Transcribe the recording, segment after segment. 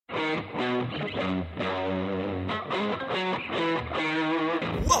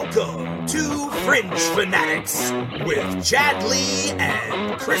Welcome to Fringe Fanatics with Chad Lee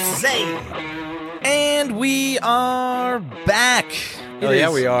and Chris Zane. And we are back.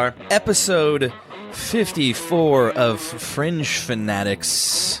 We are. Episode 54 of Fringe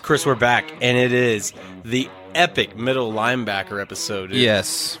Fanatics. Chris, we're back, and it is the epic middle linebacker episode. Dude.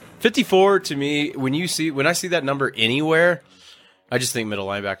 Yes. 54 to me, when I see that number anywhere, I just think middle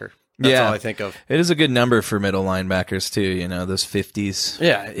linebacker. That's all I think of. It is a good number for middle linebackers, too, you know, those 50s.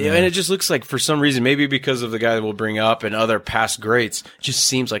 Yeah, and it just looks like, for some reason, maybe because of the guy that we'll bring up and other past greats, it just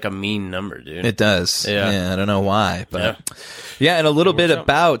seems like a mean number, dude. It does. Yeah. I don't know why, but... Yeah, and a little bit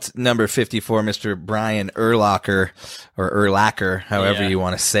about number 54, Mr. Brian Urlacher, or Urlacher, however you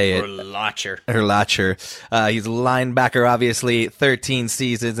want to say it. Urlacher. He's a linebacker, obviously, 13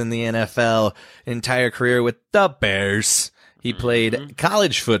 seasons in the NFL, entire career with the Bears. He played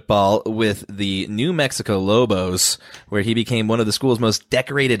college football with the New Mexico Lobos, where he became one of the school's most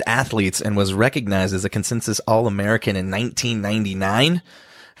decorated athletes and was recognized as a consensus All-American in 1999.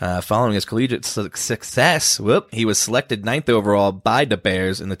 Following his collegiate success, he was selected 9th overall by the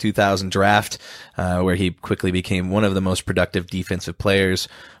Bears in the 2000 draft, where he quickly became one of the most productive defensive players.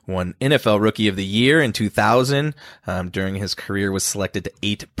 Won NFL Rookie of the Year in 2000. During his career, was selected to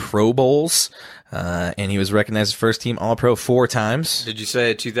 8 Pro Bowls, and he was recognized as first-team All-Pro 4 times. Did you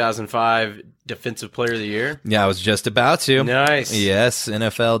say 2005 Defensive Player of the Year? Yeah, I was just about to. Nice. Yes,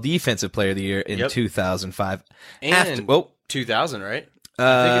 NFL Defensive Player of the Year in 2005. And 2000, right?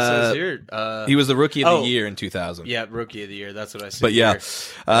 I think it says here. He was the Rookie of the Year in 2000. Yeah, Rookie of the Year. That's what I said.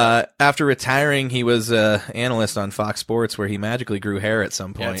 But after retiring, he was an analyst on Fox Sports, where he magically grew hair at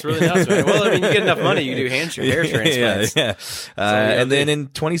some point. Yeah, it's really nuts, man. Well, I mean, you get enough money, you do hair transplants. Yeah. And then in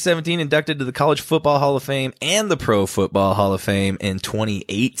 2017, inducted to the College Football Hall of Fame and the Pro Football Hall of Fame in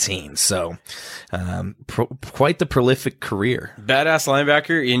 2018. So, quite the prolific career. Badass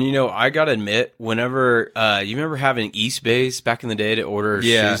linebacker. And, you know, I got to admit, whenever, you remember having East Base back in the day to order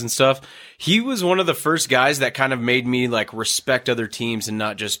shoes and stuff? He was one of the first guys that kind of made me like respect other teams and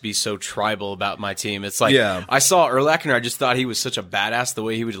not just be so tribal about my team. It's like, I saw Urlacher and I just thought he was such a badass the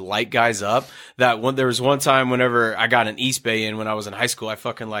way he would light guys up, that there was one time whenever I got an East Bay in when I was in high school, I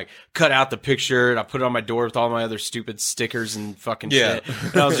fucking like cut out the picture and I put it on my door with all my other stupid stickers and fucking shit.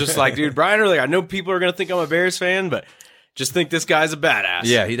 And I was just like, dude, Brian Urlacher, I know people are going to think I'm a Bears fan, but just think this guy's a badass.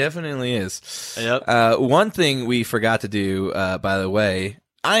 Yeah, he definitely is. Yep. One thing we forgot to do, by the way,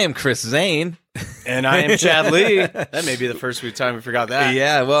 I am Chris Zane. And I am Chad Lee. That may be the first time we forgot that.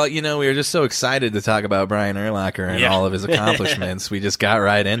 Yeah, well, you know, we were just so excited to talk about Brian Urlacher and all of his accomplishments. We just got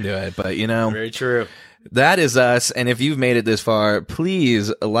right into it. But, you know. Very true. That is us, and if you've made it this far,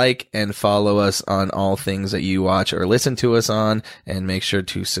 please like and follow us on all things that you watch or listen to us on, and make sure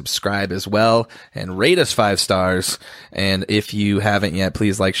to subscribe as well, and rate us 5 stars. And if you haven't yet,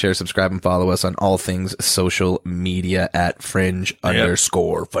 please like, share, subscribe, and follow us on all things social media at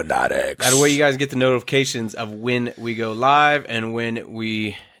Fringe_Fanatics. That way you guys get the notifications of when we go live and when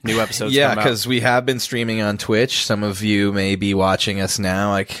new episodes come out. Because we have been streaming on Twitch. Some of you may be watching us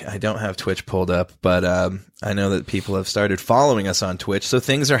now. I don't have Twitch pulled up, but I know that people have started following us on Twitch, so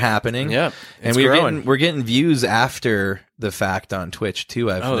things are happening. Yeah, and we're getting views after the fact on Twitch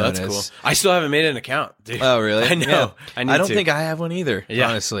too. I've noticed. That's cool. I still haven't made an account, dude. Oh, really? I know. Yeah. I don't think I have one either,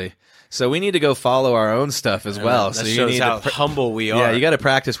 honestly. So we need to go follow our own stuff as well. That so shows how humble we are. Yeah, you got to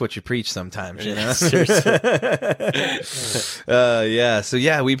practice what you preach sometimes, you know? So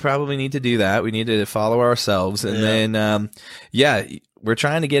we probably need to do that. We need to follow ourselves. And then, we're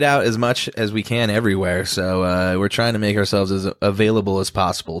trying to get out as much as we can everywhere. So we're trying to make ourselves as available as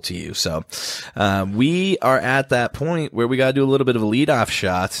possible to you. So we are at that point where we got to do a little bit of a leadoff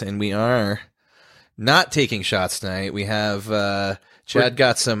shot, and we are not taking shots tonight. We have... Chad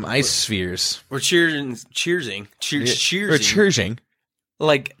got some ice spheres. We're cheersing. We're cheersing.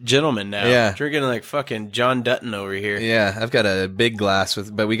 Like gentlemen now. Yeah. Drinking like fucking John Dutton over here. Yeah, I've got a big glass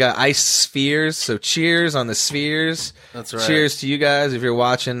but we got ice spheres, so cheers on the spheres. That's right. Cheers to you guys. If you're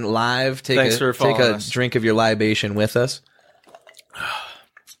watching live, take a drink of your libation with us.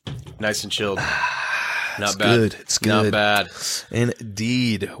 Nice and chilled. Not bad. Good. It's good. Not bad.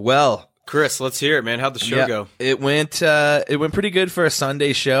 Indeed. Well, Chris, let's hear it, man. How'd the show go? It went pretty good for a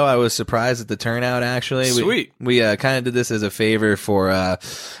Sunday show. I was surprised at the turnout, actually. Sweet. We kind of did this as a favor for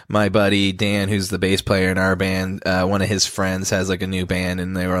my buddy Dan, who's the bass player in our band. One of his friends has like a new band,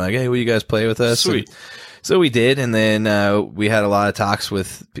 and they were like, "Hey, will you guys play with us?" Sweet. So we did, and then we had a lot of talks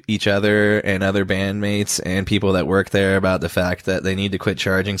with each other and other bandmates and people that work there about the fact that they need to quit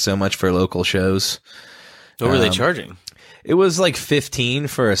charging so much for local shows. What were they charging? It was like 15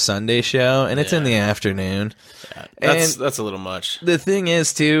 for a Sunday show, and it's in the afternoon. Yeah, that's a little much. The thing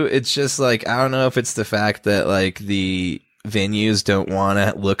is, too, it's just like, I don't know if it's the fact that like the venues don't want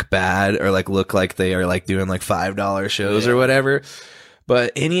to look bad or like look like they are like doing like $5 shows or whatever.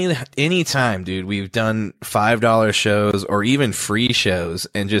 But any time, dude, we've done $5 shows or even free shows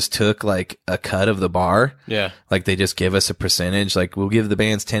and just took like a cut of the bar. Yeah. Like they just give us a percentage. Like we'll give the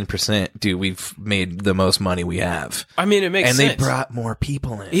bands 10%. Dude, we've made the most money we have. I mean, it makes sense. And they brought more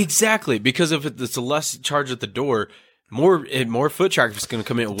people in. Exactly. Because if it's a less charge at the door, more foot traffic is going to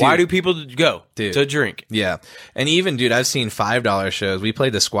come in. Dude, why do people go to drink? Yeah. And even, dude, I've seen $5 shows. We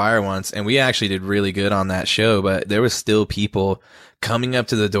played the Squire once and we actually did really good on that show, but there was still people coming up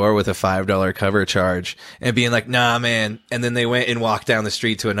to the door with a $5 cover charge and being like, nah, man. And then they went and walked down the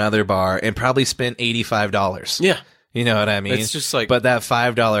street to another bar and probably spent $85. Yeah. You know what I mean? It's just like, but that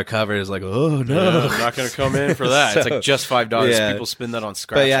 $5 cover is like, oh no, I'm not going to come in for that. It's like just $5. Yeah. People spend that on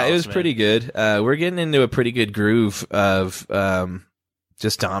scratch. But yeah, house, it was man. pretty good. We're getting into a pretty good groove of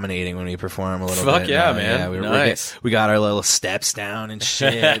just dominating when we perform a little bit. Fuck yeah, man. Yeah, Nice. We got our little steps down and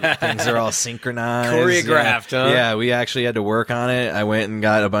shit. Things are all synchronized. Choreographed, huh? Yeah, we actually had to work on it. I went and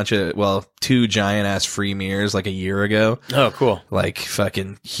got a bunch of, 2 giant ass free mirrors like a year ago. Oh, cool. Like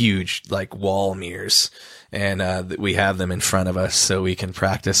fucking huge, like wall mirrors. And we have them in front of us so we can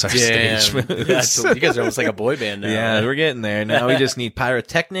practice our stage moves. You guys are almost like a boy band now. Yeah, we're getting there. Now we just need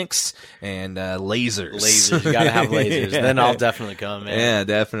pyrotechnics and lasers. Lasers. You got to have lasers. Then I'll definitely come, man. Yeah,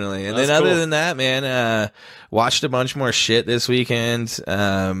 definitely. And That's then other cool. than that, man, watched a bunch more shit this weekend.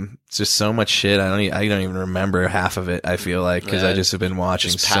 It's just so much shit. I don't even remember half of it, I feel like, because I just have been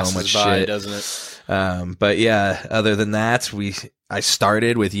watching so much by, shit. Doesn't it? But yeah, other than that, I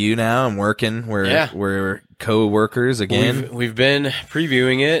started with you now. I'm working. We're co-workers again. We've been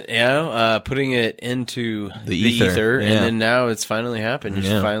previewing it, putting it into the ether, and then now it's finally happened. You're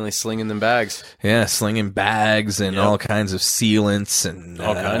just finally slinging them bags. Yeah, slinging bags and all kinds of sealants and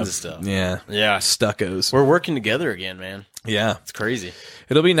all kinds of stuff. Yeah, stuccos. We're working together again, man. Yeah, it's crazy.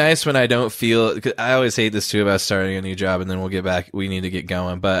 It'll be nice when I don't feel. 'Cause I always hate this too about starting a new job, and then we'll get back. We need to get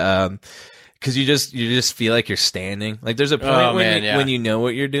going, but because you just feel like you're standing. Like there's a point when you know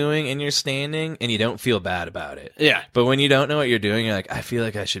what you're doing and you're standing and you don't feel bad about it. Yeah. But when you don't know what you're doing, you're like, I feel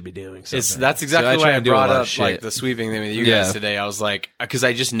like I should be doing something. That's exactly why I brought up like the sweeping thing with you guys today. I was like, because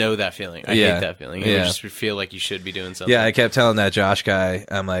I just know that feeling. I hate that feeling. You just feel like you should be doing something. Yeah, I kept telling that Josh guy,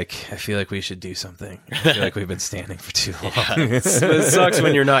 I'm like, I feel like we should do something. I feel like we've been standing for too long. It sucks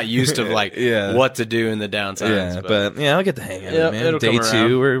when you're not used to like what to do in the downtimes. Yeah, but I'll get the hang of it, man. Day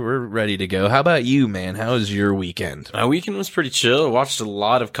 2, we're ready to go. How about you, man? How was your weekend? My weekend was pretty chill. I watched a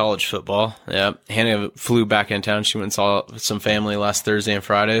lot of college football. Yeah, Hannah flew back in town. She went and saw some family last Thursday and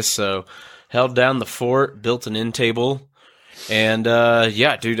Friday, so held down the fort, built an end table, and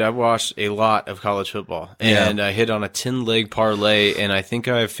dude, I watched a lot of college football, and I hit on a 10-leg parlay, and I think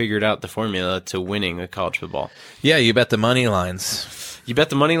I figured out the formula to winning with college football. Yeah, you bet the money lines. You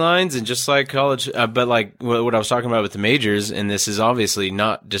bet the money lines, and just like college, but like what I was talking about with the majors, and this is obviously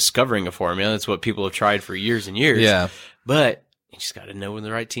not discovering a formula. It's what people have tried for years and years. Yeah. But you just got to know when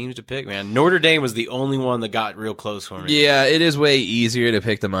the right teams to pick, man. Notre Dame was the only one that got real close for me. Yeah, it is way easier to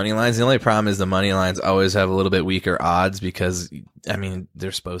pick the money lines. The only problem is the money lines always have a little bit weaker odds because, I mean,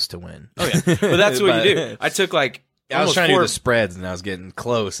 they're supposed to win. Oh, yeah. But that's what you do. I took like... I was trying to do the spreads, and I was getting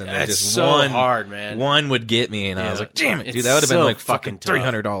close, and then just so one hard, man. One would get me, and I was like, "Damn it, dude! That would have been like fucking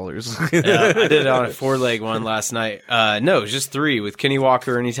 $300." I did it on a 4-leg one last night. No, it was just 3 with Kenny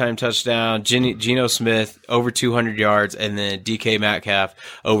Walker anytime touchdown, Geno Smith over 200 yards, and then DK Metcalf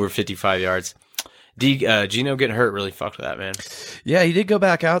over 55 yards. Geno getting hurt really fucked with that, man. Yeah, he did go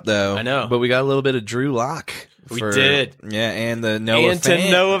back out though. I know, but we got a little bit of Drew Lock. We did, yeah, and the Noah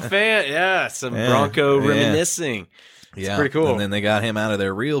Fant, yeah, some Bronco reminiscing. It's pretty cool. And then they got him out of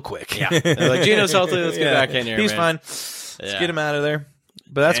there real quick. Yeah, they're like, Geno's healthy. Let's get back in here. He's fine. Let's get him out of there.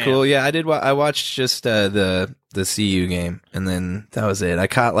 But that's cool. Yeah, I did. I watched just the CU game, and then that was it. I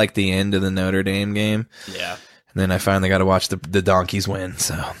caught like the end of the Notre Dame game. Yeah, and then I finally got to watch the Donkeys win.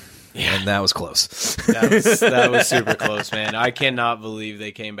 So. Yeah, and that was close. that was super close, man. I cannot believe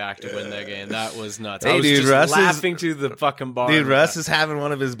they came back to win that game. That was nuts. Hey, I was dude, just Russ laughing to the fucking bar. Dude, Russ is having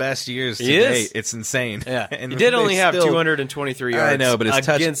one of his best years to date. It's insane. Yeah, and he did only have 223 yards. I know, but his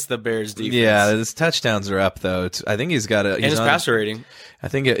against the Bears defense. Yeah, his touchdowns are up though. I think he's got and his passer rating. I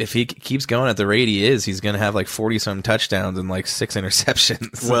think if he keeps going at the rate he is, he's going to have like 40-some touchdowns and like 6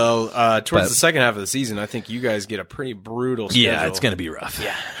 interceptions. Well, towards the second half of the season, I think you guys get a pretty brutal schedule. Yeah, it's going to be rough.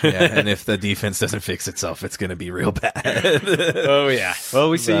 Yeah. and if the defense doesn't fix itself, it's going to be real bad. Oh, yeah. Well,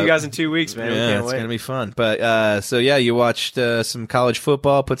 we see you guys in 2 weeks, man. We Yeah, can't it's wait. going to be fun. But, so yeah, you watched some college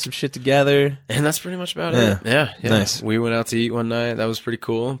football, put some shit together. And that's pretty much about it. Yeah. Nice. We went out to eat one night. That was pretty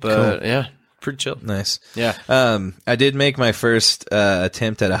cool. But, yeah, pretty chill. Nice. Yeah. I did make my first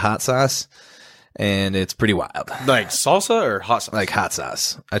attempt at a hot sauce, and it's pretty wild. Like salsa or hot sauce? Like hot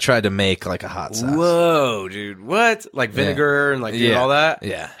sauce. I tried to make like a hot sauce. Whoa, dude. What? Like vinegar and like doing all that?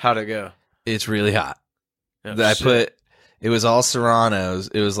 Yeah. How'd it go? It's really hot. Oh, It was all Serranos.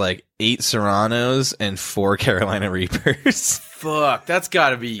 It was like 8 Serranos and 4 Carolina Reapers. Fuck, that's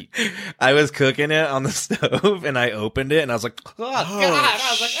gotta be. I was cooking it on the stove and I opened it and I was like, oh God.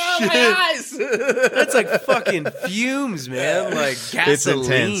 I was like, oh, my eyes. That's like fucking fumes, man. Like gasoline. It's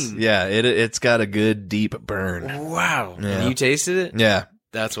intense. Yeah, it's got a good deep burn. Wow. Yeah. And you tasted it? Yeah.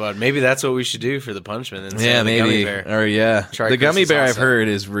 Maybe that's what we should do for the punishment. Yeah, maybe. Or yeah. Try the gummy Chris's bear I've salsa. heard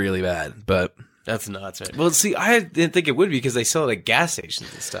is really bad, but. That's nuts, man. Well, see, I didn't think it would be because they sell it at gas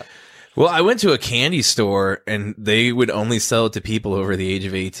stations and stuff. Well, I went to a candy store and they would only sell it to people over the age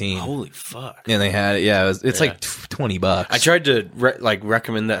of 18. Holy fuck. And they had it. Yeah, it's like $20. I tried to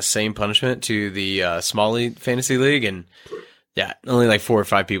recommend that same punishment to the Small League Fantasy League, and yeah, only like 4 or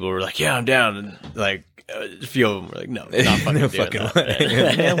 5 people were like, "Yeah, I'm down," and like a few of them were like, "No, not fucking No doing fucking that."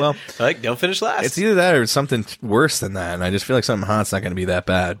 way. Yeah, well, like don't finish last. it's either that or something worse than that. And I just feel like something hot's not going to be that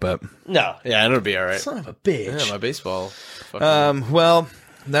bad. But no, yeah, it'll be all right. son of a bitch. Yeah, my baseball. Fucking Well,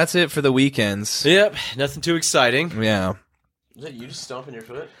 that's it for the weekends. Yep, nothing too exciting. Yeah. Is that you just stomping your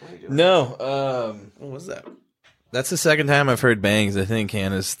foot? What are you doing? No. What was that? That's the second time I've heard bangs. I think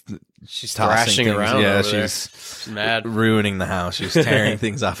Hannah's She's tossing thrashing things. around. Yeah, over there. she's mad. ruining the house. She's tearing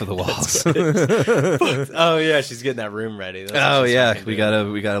things off of the walls. Oh yeah, she's getting that room ready. That's what Oh she's yeah, fucking we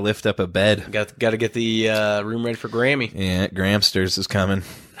doing. gotta lift up a bed. Got to get the room ready for Grammy. Yeah, Gramsters is coming.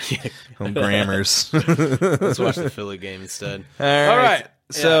 Home Grammars. Let's watch the Philly game instead. All right. right.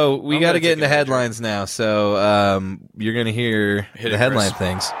 So Yeah, we I'm got to gonna get take into another headlines now. So you're gonna hear Hit the it, headline Chris.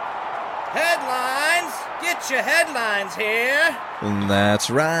 things. Headlines! Get your headlines here! And that's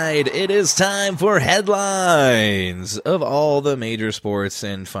right. It is time for headlines of all the major sports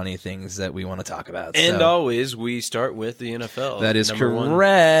and funny things that we want to talk about. And So, always, we start with the NFL. that is Number one,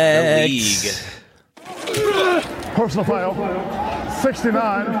 correct. the league. Personal foul,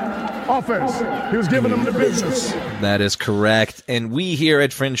 69, offense. He was giving them the business. That is correct. And we here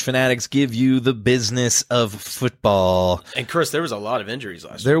at Fringe Fanatics give you the business of football. And Chris, there was a lot of injuries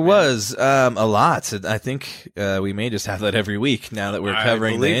last There week. man. was a lot. I think we may just have that every week now that we're I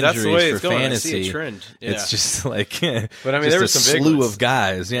covering the believe that's the way injuries it's for going. I fantasy. see a trend. Yeah. It's just like But, I mean, just there were a some big slew ones. of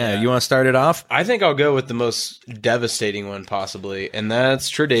guys. Yeah. Yeah. You want to start it off? I think I'll go with the most devastating one possibly, and that's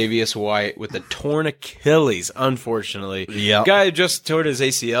Tre'Davious White with a torn Achilles, unfortunately. Yep. Guy just tore his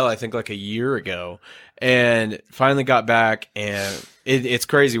ACL, I think, like a year ago, and finally got back, and it's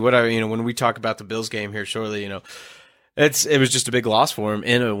crazy. When we talk about the Bills game here shortly, it was just a big loss for him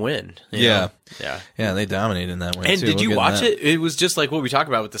in a win. you Yeah. know? Yeah. Yeah, they dominated in that one. And too. did We'll you get watch into that. it? It was just like what we talk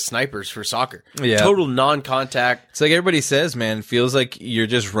about with the snipers for soccer. Yeah. Total non-contact. It's like everybody says, man, it feels like you're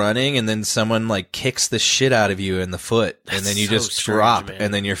just running and then someone like kicks the shit out of you in the foot and then you so just strange, drop man.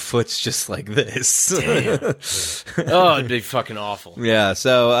 and then your foot's just like this. Oh, it'd be fucking awful. Yeah,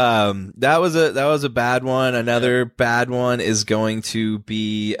 so that was a bad one. Another bad one is going to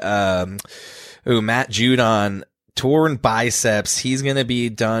be Matt Judon, torn biceps. He's going to be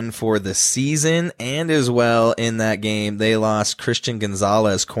done for the season, and as well in that game they lost Christian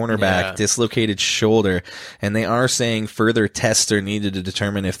Gonzalez, cornerback, Yeah. dislocated shoulder, and they are saying further tests are needed to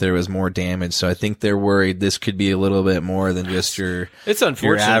determine if there was more damage. So I think they're worried this could be a little bit more than just your It's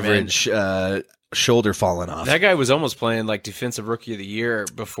unfortunate, man. average shoulder falling off. That guy was almost playing like defensive rookie of the year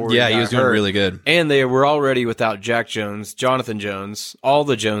before. Yeah, he he was got doing hurt. really good. And they were already without Jack Jones, Jonathan Jones, all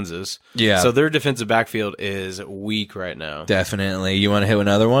the Joneses. Yeah. So their defensive backfield is weak right now. Definitely. You want to hit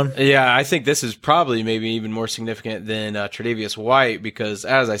another one? Yeah, I think this is probably maybe even more significant than Tre'Davious White because,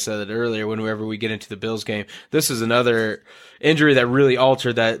 as I said earlier, whenever we get into the Bills game, this is another injury that really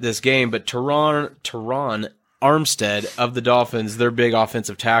altered this game. But Teron Armstead of the Dolphins, their big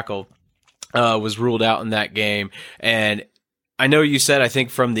offensive tackle, was ruled out in that game. And I know you said, I think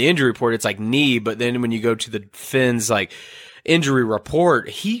from the injury report, it's like knee, but then when you go to the Finns, like injury report,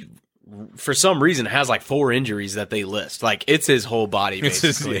 he, for some reason, has like 4 injuries that they list. Like it's his whole body,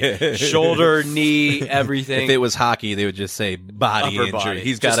 basically. Shoulder, knee, everything. If it was hockey, they would just say body Upper injury. body.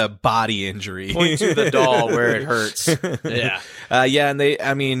 He's got Just a body injury. Point to the doll where it hurts. Yeah. Yeah,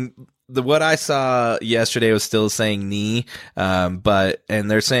 and what I saw yesterday was still saying knee, and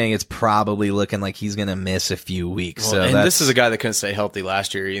they're saying it's probably looking like he's going to miss a few weeks. Well, and this is a guy that couldn't stay healthy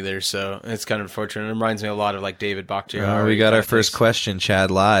last year either, so it's kind of unfortunate. It reminds me a lot of like David Bakhtiari. We got our first question,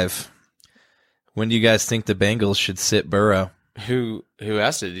 Chad, live. When do you guys think the Bengals should sit Burrow? Who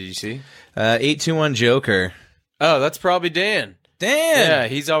asked it? Did you see? 821 Joker. Oh, that's probably Dan. Dan! Yeah,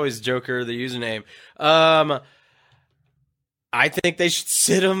 he's always Joker, the username. I think they should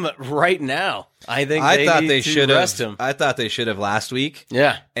sit him right now. I thought they should rest him. I thought they should have last week.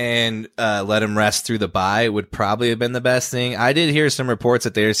 Yeah. And let him rest through the bye would probably have been the best thing. I did hear some reports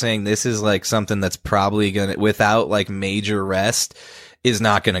that they're saying this is like something that's probably going to, without like major rest, is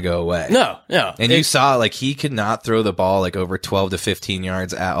not going to go away. No. And you saw, like, he could not throw the ball, like, over 12 to 15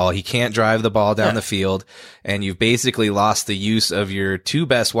 yards at all. He can't drive the ball down the field, and you've basically lost the use of your two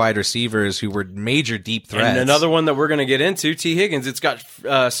best wide receivers who were major deep threats. And another one that we're going to get into, T. Higgins, it's got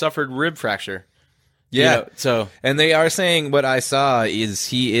suffered rib fracture. Yeah. So, and they are saying what I saw is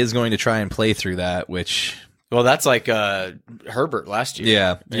he is going to try and play through that, which... Well, that's like Herbert last year.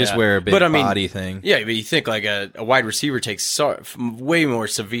 Yeah, you just wear a big body thing. Yeah, but you think like a wide receiver takes way more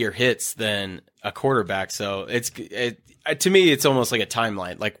severe hits than a quarterback. So to me, it's almost like a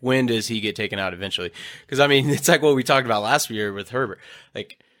timeline. Like, when does he get taken out eventually? Because, I mean, it's like what we talked about last year with Herbert.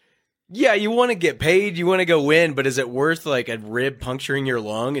 Like, yeah, you want to get paid, you want to go win, but is it worth like a rib puncturing your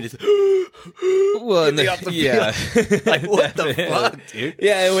lung and just... Well, yeah. Like, what the fuck, dude?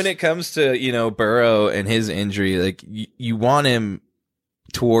 Yeah, and when it comes to, Burrow and his injury, like, you want him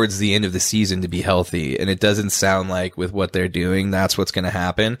towards the end of the season to be healthy, and it doesn't sound like with what they're doing, that's what's going to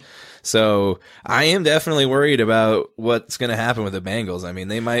happen. So I am definitely worried about what's going to happen with the Bengals. I mean,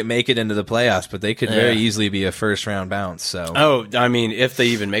 they might make it into the playoffs, but they could very easily be a first-round bounce. So, I mean, if they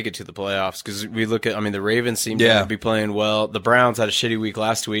even make it to the playoffs, because we look at, I mean, the Ravens seem to be playing well. The Browns had a shitty week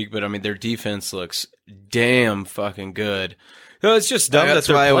last week, but I mean, their defense looks damn fucking good. No, it's just dumb that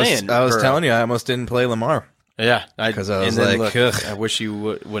they're playing. I was telling you, I almost didn't play Lamar. Yeah, because I was like, ugh. I wish you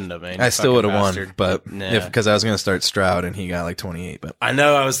wouldn't have, man. I still would have won, but because I was going to start Stroud and he got like 28. But I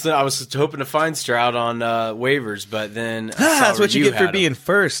know I was hoping to find Stroud on waivers, but then that's what you get for being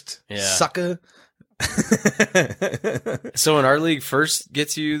first, sucker. So in our league, first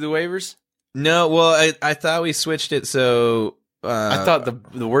gets you the waivers? No, well, I thought we switched it so I thought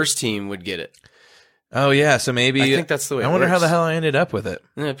the worst team would get it. Oh, yeah, so maybe... I think that's the way it I wonder works. how the hell I ended up with it.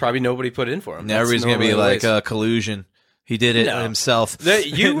 Probably nobody put in for him. Now everybody's going to be like, collusion. He did it himself.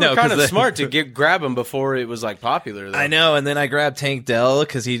 You were kind of smart to grab him before it was like popular, though. I know, and then I grabbed Tank Dell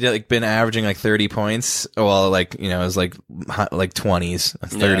because he'd like been averaging like 30 points. Well, like, it was like 20s.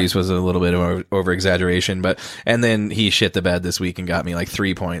 30s was a little bit of over exaggeration, and then he shit the bed this week and got me like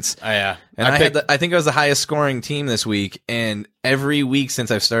 3 points. Oh, yeah. And I think I was the highest scoring team this week, and every week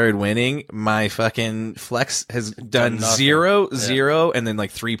since I've started winning, my fucking flex has done 0, and then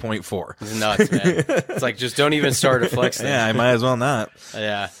like 3.4. It's nuts, man. It's like, just don't even start a flex thing. Yeah, I might as well not.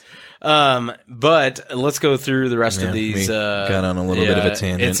 Yeah. But let's go through the rest of these. Got on a little bit of a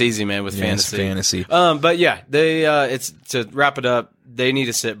tangent. It's easy, man, with fantasy. Fantasy. But yeah, they it's to wrap it up. They need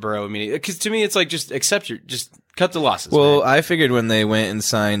to sit Burrow immediately, because to me, it's like just just cut the losses. Well, man. I figured when they went and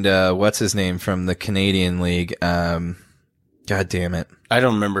signed what's his name from the Canadian League. God damn it, I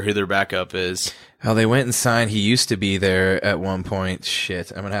don't remember who their backup is. Oh, they went and signed. He used to be there at one point.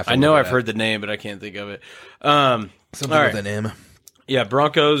 Shit, I'm gonna have to. I know I've heard the name, but I can't think of it. Something with an M. Yeah,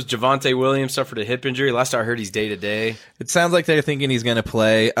 Broncos, Javonte Williams suffered a hip injury. Last I heard, he's day-to-day. It sounds like they're thinking he's going to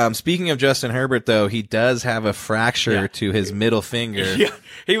play. Speaking of Justin Herbert, though, he does have a fracture to his middle finger. Yeah,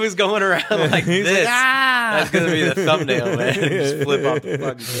 he was going around like this. That's going to be the thumbnail, man. Just flip off the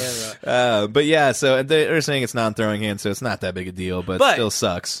fucking camera. But yeah, so they're saying it's non-throwing hand, so it's not that big a deal, but it still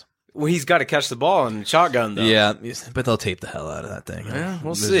sucks. Well, he's got to catch the ball in shotgun, though. Yeah, but they'll tape the hell out of that thing. Yeah,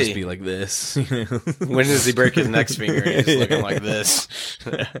 we'll It'll see. Just be like this. When does he break his next finger? And he's looking like this.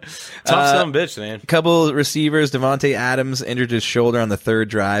 Tough son of a bitch, man. Couple receivers. Devontae Adams injured his shoulder on the third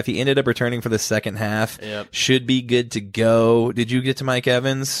drive. He ended up returning for the second half. Yep. Should be good to go. Did you get to Mike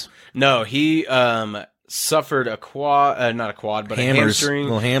Evans? No, he suffered a quad, not a quad, but a hamstring.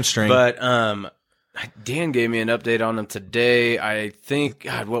 Little hamstring. But Dan gave me an update on him today. I think,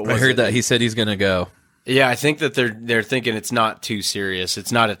 God, what was it? I heard that he said he's going to go. Yeah, I think that they're thinking it's not too serious.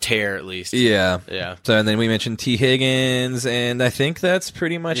 It's not a tear, at least. Yeah. Yeah. So, and then we mentioned T. Higgins, and I think that's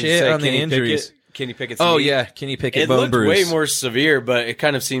pretty much it on the injuries. Kenny Pickett's knee? Yeah, Kenny Pickett bone bruise. It looked way more severe, but it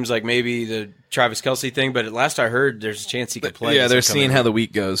kind of seems like maybe the Travis Kelce thing, but at last I heard there's a chance he could play. Yeah, they're seeing how the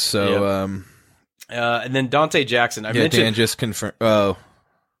week goes, so... Yep. And then Dante Jackson. I mentioned... Dan just confirmed...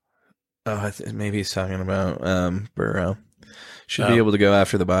 maybe he's talking about Burrow. Should be able to go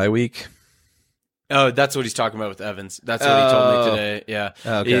after the bye week. Oh, that's what he's talking about with Evans. That's what he told me today. Yeah,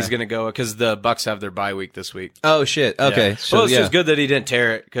 okay. He's gonna go because the Bucks have their bye week this week. Oh shit. Okay. Yeah. So, well, it's just good that he didn't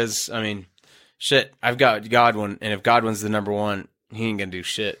tear it because I mean, shit. I've got Godwin, and if Godwin's the number one, he ain't gonna do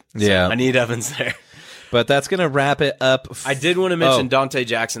shit. So yeah, I need Evans there. But that's gonna wrap it up. I did want to mention Dante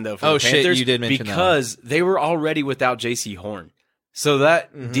Jackson though. For the Panthers, shit, you did mention because they were already without J.C. Horn. So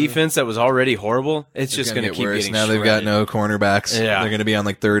that defense that was already horrible, it's just going to keep worse. getting now. shredded. They've got no cornerbacks. Yeah. They're going to be on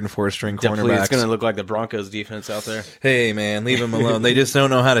like 3rd and 4th string Definitely, cornerbacks. it's going to look like the Broncos defense out there. Hey man, leave them alone. They just don't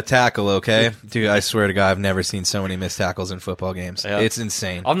know how to tackle. Okay, dude, I swear to God, I've never seen so many missed tackles in football games. Yeah. It's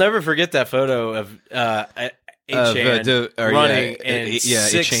insane. I'll never forget that photo of running and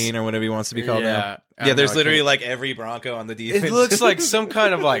chain or whatever he wants to be called now. Yeah, there's literally like every Bronco on the defense. It looks like some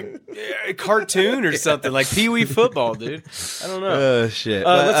kind of like cartoon or something, like Pee Wee football, dude. I don't know. Oh shit.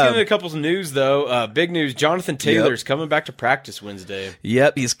 Let's get into a couple of news though. Big news: Jonathan Taylor's coming back to practice Wednesday.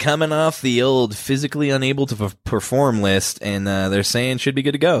 Yep, he's coming off the old physically unable to perform list, and they're saying should be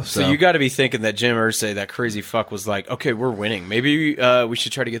good to go. So you got to be thinking that Jim Irsay, that crazy fuck, was like, okay, we're winning. Maybe we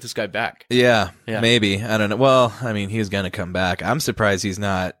should try to get this guy back. Yeah, maybe. I don't know. Well, I mean, he's gonna come back. I'm surprised he's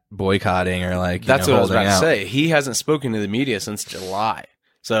not boycotting or like that's what I was about to say. He hasn't spoken to the media since July.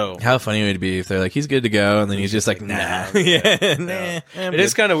 So how funny would it be if they're like, he's good to go, and then he's just like, nah. Yeah, nah. It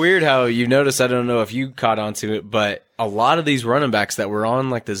is kind of weird how you notice. I don't know if you caught on to it, but a lot of these running backs that were on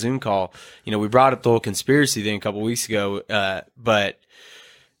like the Zoom call, we brought up the whole conspiracy thing a couple weeks ago, but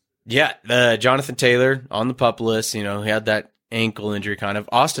yeah, Jonathan Taylor on the PUP list. He had that ankle injury kind of.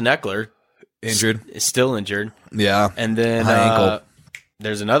 Austin Eckler injured, is still injured. Yeah, and then high ankle.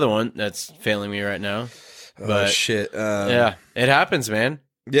 There's another one that's failing me right now. But, shit. Yeah, it happens, man.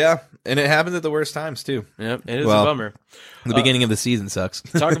 Yeah, and it happens at the worst times, too. Yep, it is a bummer. The beginning of the season sucks.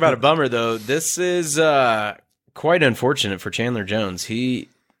 Talk about a bummer, though. This is quite unfortunate for Chandler Jones. He,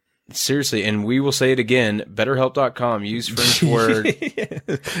 seriously, and we will say it again, BetterHelp.com, use French word.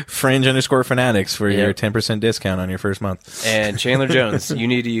 Fringe_fanatics for your 10% discount on your first month. And Chandler Jones, you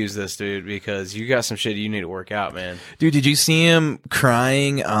need to use this, dude, because you got some shit you need to work out, man. Dude, did you see him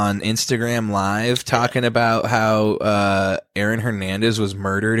crying on Instagram Live talking about how Aaron Hernandez was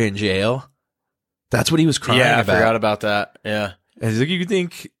murdered in jail? That's what he was crying about. Yeah, I forgot about that. Yeah. And he's like, you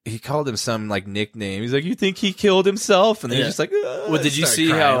think he called him some like nickname? He's like, you think he killed himself? And then he's just like, well, did you see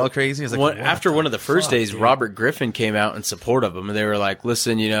how all crazy? He's like, after one of the first days, dude, Robert Griffin came out in support of him, and they were like,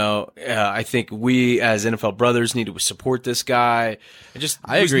 listen, I think we as NFL brothers need to support this guy.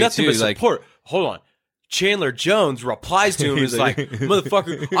 I agree too. Support. Hold on. Chandler Jones replies to him and is like,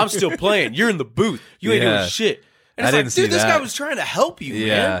 motherfucker, I'm still playing. You're in the booth. You ain't doing shit. And it's like, dude, this guy was trying to help you,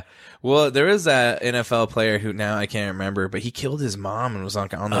 man. Well, there is that NFL player who now I can't remember, but he killed his mom and was on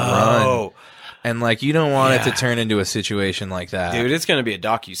the run. And like, you don't want it to turn into a situation like that, dude. It's going to be a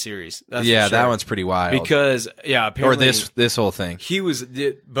docu-series. That's for sure. That one's pretty wild. Because apparently, or this whole thing. He was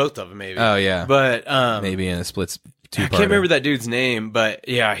both of them, maybe. Oh yeah, but maybe in a split. I can't remember that dude's name, but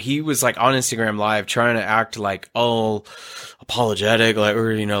yeah, he was like on Instagram Live trying to act like all apologetic, like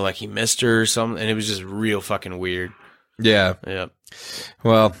like he missed her or something, and it was just real fucking weird. Yeah. Yep.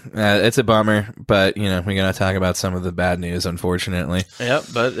 Well, it's a bummer, but we're gonna talk about some of the bad news, unfortunately. Yep,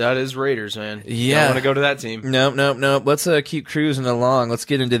 but that is Raiders, man. Yeah, I want to go to that team. Nope. Let's keep cruising along. Let's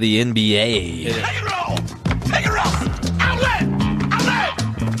get into the NBA. Take it roll, outlet,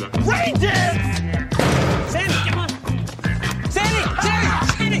 Rangers. Sandy, come on, Sandy.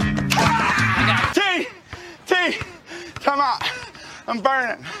 T, come out. I'm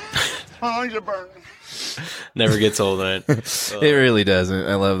burning. My lungs are burning. Never gets old, man. It really doesn't.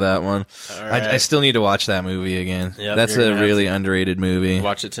 I love that one. Right. I still need to watch that movie again. Yep, that's a really underrated movie.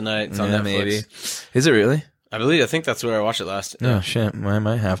 Watch it tonight. It's on Netflix. Maybe. Is it really? I think that's where I watched it last. Oh, shit. I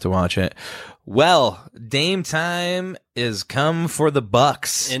might have to watch it. Well, Dame time is come for the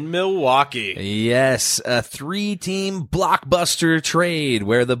Bucks. In Milwaukee. Yes, a 3-team blockbuster trade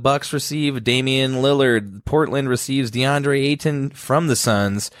where the Bucks receive Damian Lillard, Portland receives DeAndre Ayton from the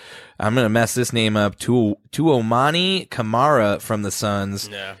Suns. I'm going to mess this name up. Tuomani Kamara from the Suns.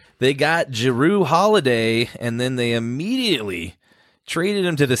 Yeah. They got Jrue Holiday, and then they immediately traded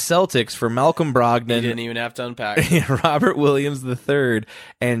him to the Celtics for Malcolm Brogdon. He didn't even have to unpack. Robert Williams III,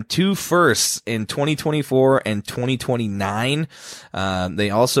 and 2 firsts in 2024 and 2029. They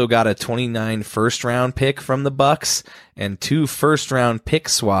also got a 29 first-round pick from the Bucks and 2 first-round pick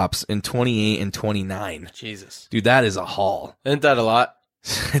swaps in 28 and 29. Jesus. Dude, that is a haul. Isn't that a lot?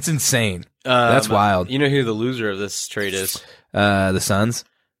 It's insane. That's wild. You know who the loser of this trade is? The Suns?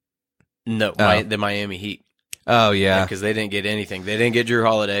 No, the Miami Heat. Oh, yeah. Because they didn't get anything. They didn't get Drew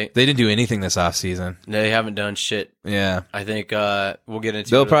Holiday. They didn't do anything this offseason. They haven't done shit. Yeah. I think we'll get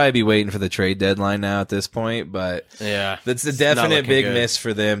into They'll it. probably be waiting for the trade deadline now at this point, but yeah, that's a it's not definite looking big good. miss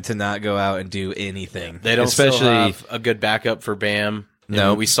for them to not go out and do anything. They don't especially still have a good backup for Bam.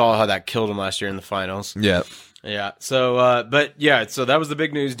 No. We saw how that killed him last year in the finals. Yeah. Yeah. So, so that was the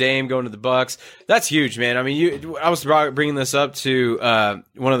big news. Dame going to the Bucks. That's huge, man. I mean, I was bringing this up to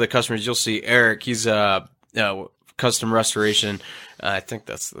one of the customers. You'll see Eric. He's Custom Restoration. I think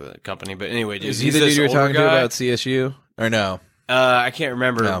that's the company. But anyway, dude, Is he the dude you were talking to about CSU or no? I can't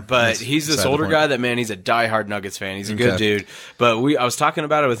remember, No, but he's this older guy that, man, he's a diehard Nuggets fan. He's a good dude. But I was talking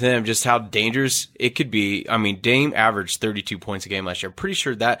about it with him, just how dangerous it could be. I mean, Dame averaged 32 points a game last year. I'm pretty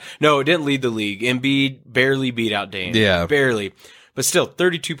sure no, it didn't lead the league. Embiid barely beat out Dame. Yeah. Barely. But still,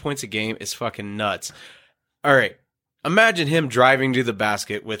 32 points a game is fucking nuts. All right. Imagine him driving to the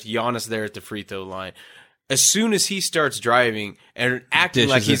basket with Giannis there at the free throw line. As soon as he starts driving and acting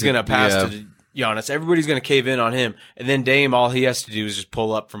like he's going to pass to Giannis, everybody's going to cave in on him. And then Dame, all he has to do is just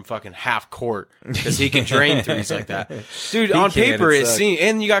pull up from fucking half court because he can drain threes like that. Dude, on paper, it seems.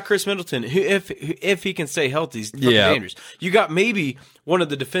 And you got Chris Middleton, who, if he can stay healthy, he's fucking dangerous. You got maybe one of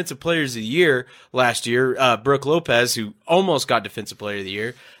the defensive players of the year last year, Brooke Lopez, who almost got defensive player of the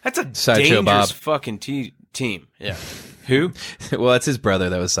year. That's a dangerous fucking team. Yeah. Who? Well, it's his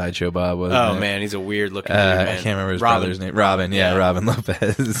brother that was Sideshow Bob. Oh, man, he's a weird looking dude, man. I can't remember his brother's name. Robin, Robin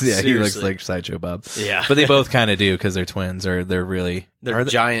Lopez. Yeah, he looks like Sideshow Bob. Yeah. But they both kind of do because they're twins, or they're really... They're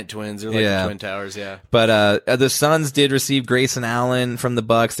giant twins. They're like the Twin Towers, yeah. But the Suns did receive Grayson Allen from the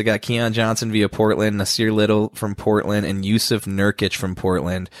Bucks. They got Keon Johnson via Portland, Nasir Little from Portland, and Yusuf Nurkic from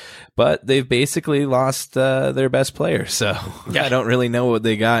Portland. But they've basically lost their best player, so I don't really know what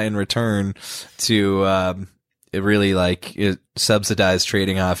they got in return to... it really subsidized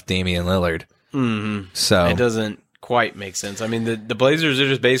trading off Damian Lillard. Mm-hmm. So it doesn't quite make sense. I mean, the Blazers are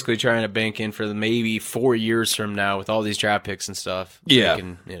just basically trying to bank in for maybe 4 years from now with all these draft picks and stuff. Yeah, they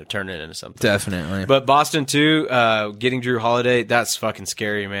can turn it into something. Definitely. But Boston too, getting Drew Holiday, that's fucking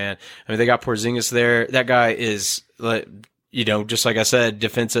scary, man. I mean, they got Porzingis there. That guy is just like I said,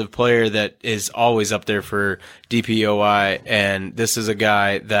 defensive player that is always up there for DPOI, and this is a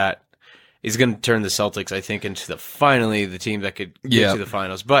guy that is going to turn the Celtics, I think, into finally the team that could get to the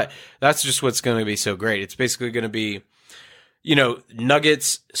finals. But that's just what's going to be so great. It's basically going to be,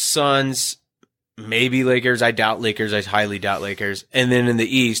 Nuggets, Suns, maybe Lakers. I doubt Lakers. I highly doubt Lakers. And then in the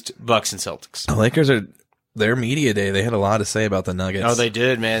East, Bucks and Celtics. The Lakers are... Their media day, they had a lot to say about the Nuggets. Oh, they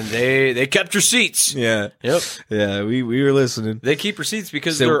did, man. They kept receipts. Yeah. Yep. Yeah, we were listening. They keep receipts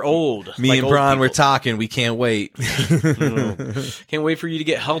because they're old. Me and Bron were talking. We can't wait. Can't wait for you to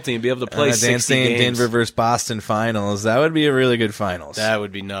get healthy and be able to play 60 games. Denver versus Boston finals. That would be a really good finals. That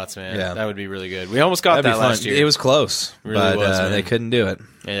would be nuts, man. Yeah. That would be really good. We almost got that last year. It was close, it really was, they couldn't do it.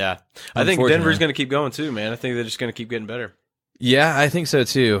 Yeah. I think Denver's going to keep going too, man. I think they're just going to keep getting better. Yeah, I think so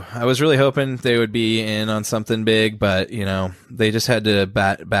too. I was really hoping they would be in on something big, but they just had to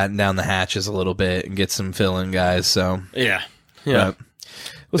batten down the hatches a little bit and get some fill-in guys. So yeah. We'll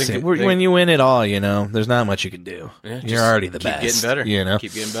see. When you win it all, there's not much you can do. Yeah, you're already the best. Keep getting better.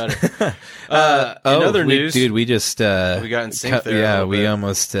 Keep getting better. In other news, dude, we just we got in sync there. Yeah, we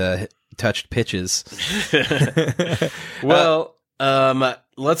almost touched pitches. Well,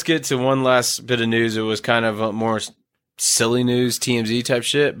 let's get to one last bit of news. It was kind of more silly news, TMZ type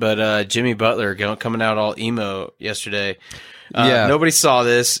shit, but Jimmy Butler coming out all emo yesterday. Nobody saw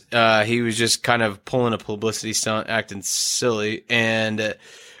this. He was just kind of pulling a publicity stunt, acting silly, and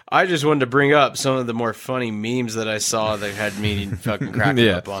I just wanted to bring up some of the more funny memes that I saw that had me fucking cracking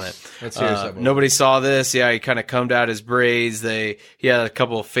up on it. Let's hear something. Nobody saw this. Yeah, he kind of combed out his braids. He had a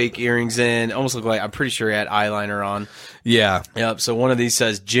couple of fake earrings in. Almost looked like, I'm pretty sure he had eyeliner on. Yeah. Yep. So one of these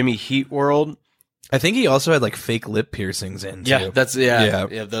says Jimmy Heat World. I think he also had fake lip piercings in too.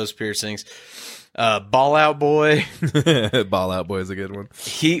 Yeah, those piercings. Ball Out Boy. Ball Out Boy is a good one.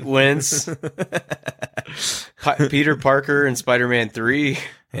 Heat wins. Peter Parker in Spider-Man 3.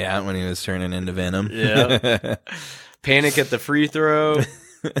 Yeah, when he was turning into Venom. Yeah. Panic at the free throw.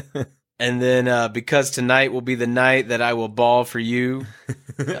 And then because tonight will be the night that I will ball for you.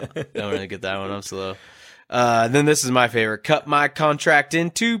 Don't really get that one. I'm slow. Then this is my favorite. Cut my contract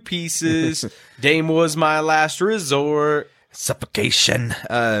in 2 pieces. Dame was my last resort. Suffocation.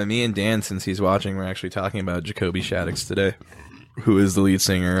 Me and Dan, since he's watching, we're actually talking about Jacoby Shaddix today. who is the lead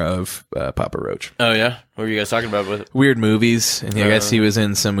singer of Papa Roach. Oh yeah, what were you guys talking about with it? Weird movies, and I guess he was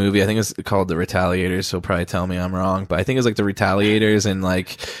in some movie. I think it was called The Retaliators. So he'll probably tell me I'm wrong, but I think it was like The Retaliators, and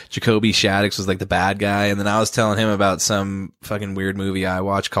like Jacoby Shaddix was like the bad guy. And then I was telling him about some fucking weird movie I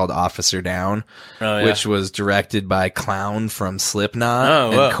watched called Officer Down, which was directed by Clown from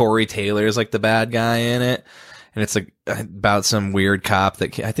Slipknot, and Corey Taylor is like the bad guy in it. And it's like about some weird cop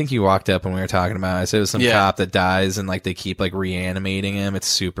that I think you walked up when we were talking about it. I said it was some cop that dies and like they keep like reanimating him. It's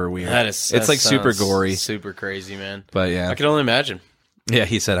super weird. It's like super gory, super crazy, man. But yeah, I can only imagine. Yeah,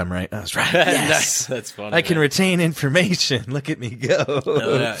 he said I'm right. I was right. Yes, nice. That's funny. I can retain information. Look at me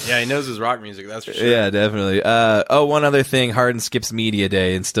go. Yeah, he knows his rock music. That's for sure. Yeah, definitely. One other thing. Harden skips media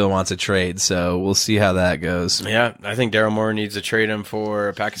day and still wants a trade. So we'll see how that goes. Yeah, I think Daryl Morey needs to trade him for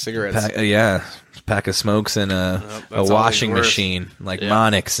a pack of cigarettes. Pack of smokes and a washing machine like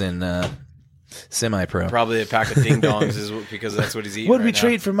Monix and Semi-Pro. Probably a pack of ding dongs is because that's what he's eating. What did we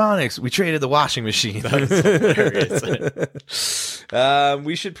trade for Monix? We traded the washing machine.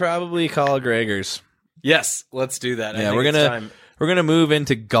 We should probably call Gregors. Yes, let's do that. Yeah, we're gonna move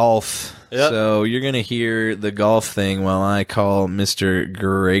into golf. Yep. So you're gonna hear the golf thing while I call Mr.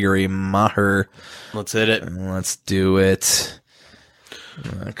 Gregory Maher. Let's hit it. Let's do it.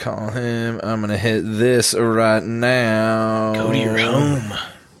 I'm gonna call him. I'm gonna hit this right now. Go to your home.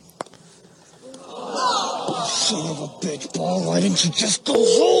 Son of a bitch, Paul. Why didn't you just go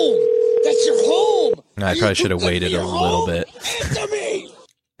home? That's your home. I probably should have waited a little bit. Answer me.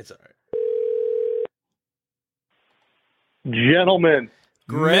 It's all right. Gentlemen,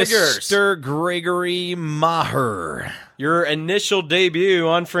 Mr. Gregory Maher. Your initial debut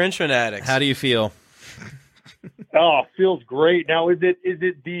on Fringe Fanatics. How do you feel? Oh, feels great. Now, is it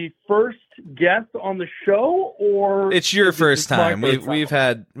the first guest on the show, or it's your first time? We've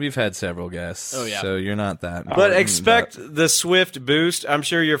had several guests. Oh yeah, so you're not that. But expect the swift boost. I'm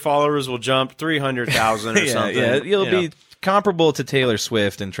sure your followers will jump 300,000 or something. Yeah, you'll be comparable to Taylor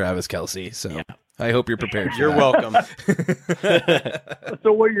Swift and Travis Kelce. So I hope you're prepared. You're welcome.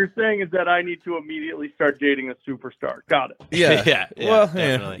 So what you're saying is that I need to immediately start dating a superstar. Got it. Yeah.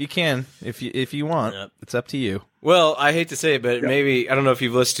 Well, you can if you want. Yep. It's up to you. Well, I hate to say it, but maybe, I don't know if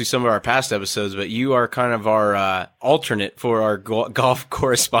you've listened to some of our past episodes, but you are kind of our alternate for our golf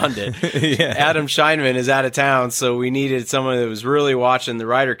correspondent. Adam Scheinman is out of town, so we needed someone that was really watching the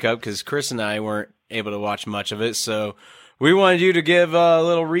Ryder Cup because Chris and I weren't able to watch much of it. So we wanted you to give a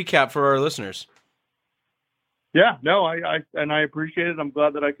little recap for our listeners. Yeah, no, I appreciate it. I'm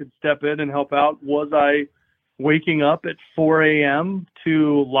glad that I could step in and help out. Was I waking up at 4 a.m.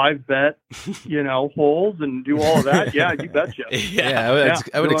 to live bet, holes and do all of that? Yeah, you betcha.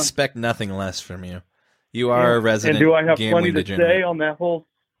 I would expect nothing less from you. You are a resident. And do I have plenty to degenerate. say on that whole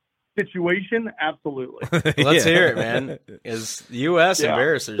situation? Absolutely. Let's hear it, man. Is U.S.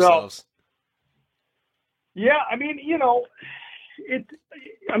 embarrass themselves? Yeah, I mean,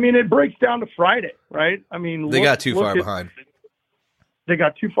 it breaks down to Friday, right? I mean, they got too far behind. They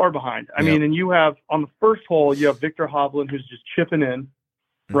got too far behind. I mean, and you have on the first hole, you have Victor Hovland who's just chipping in,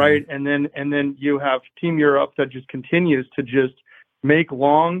 right? And then you have Team Europe that just continues to just make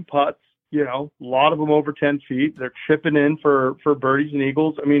long putts. A lot of them over 10 feet. They're chipping in for birdies and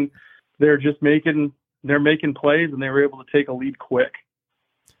eagles. I mean, they're making plays, and they were able to take a lead quick.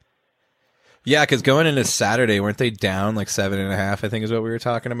 Yeah, because going into Saturday, weren't they down like 7.5? I think is what we were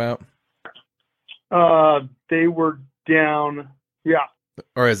talking about. They were down. Yeah.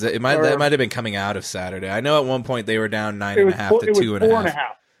 Or is it? That might have been coming out of Saturday. I know at one point they were down 9.5 to 2.5. 4.5.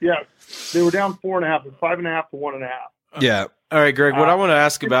 Yeah, they were down 4.5. It's 5.5 to 1.5. Yeah. All right, Greg. What I want to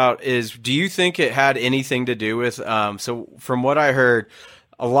ask about is, do you think it had anything to do with? So, from what I heard,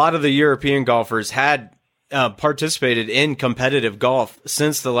 a lot of the European golfers had participated in competitive golf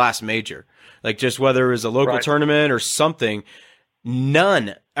since the last major. Like just whether it was a local tournament or something,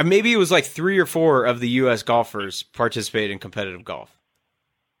 none. Maybe it was like 3 or 4 of the U.S. golfers participated in competitive golf.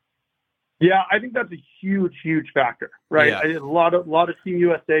 Yeah, I think that's a huge, huge factor, right? Yeah. A lot of Team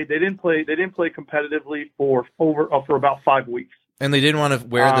USA, they didn't play competitively for about 5 weeks, and they didn't want to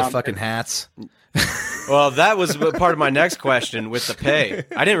wear the fucking hats. Well, that was part of my next question with the pay.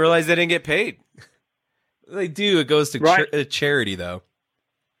 I didn't realize they didn't get paid. They do. It goes to charity, though.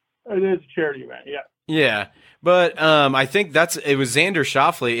 It is a charity event, yeah. Yeah, but I think it was Xander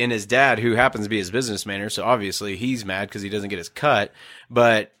Schauffele and his dad, who happens to be his business manager, so obviously he's mad because he doesn't get his cut.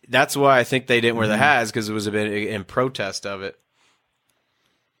 But that's why I think they didn't wear the hats, because it was a bit in protest of it.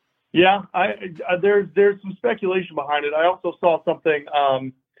 Yeah, there's some speculation behind it. I also saw something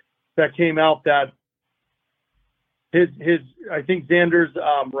that came out that I think Xander's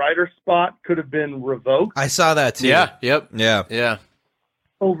rider spot could have been revoked. I saw that too. Yeah. Yep. Yeah.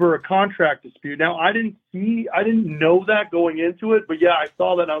 Over a contract dispute. Now, I didn't know that going into it, but yeah, I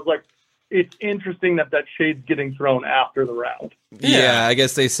saw that and I was like, it's interesting that shade's getting thrown after the round. Yeah, I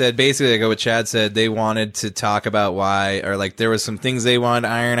guess they said, basically, like what Chad said, they wanted to talk about why, or like there was some things they wanted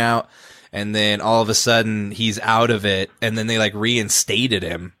to iron out, and then all of a sudden he's out of it, and then they like reinstated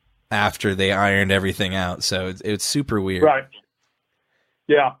him after they ironed everything out. So it's super weird. Right.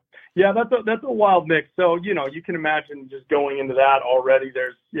 Yeah. Yeah, that's a wild mix. So, you can imagine just going into that already,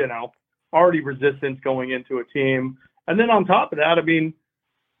 there's, already resistance going into a team. And then on top of that, I mean,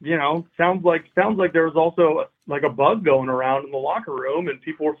 sounds like there was also like a bug going around in the locker room and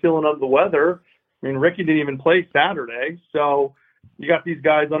people were feeling under the weather. I mean, Ricky didn't even play Saturday. So you got these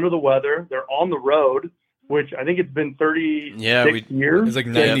guys under the weather. They're on the road, which I think it's been 36 years. It's like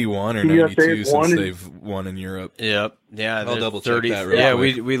 91 or 92 since they've won in Europe. Yep. Yeah. I'll double check that real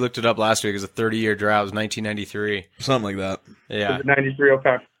quick. we looked it up last week. It was a 30-year drought. It was 1993. Something like that. Yeah. 93,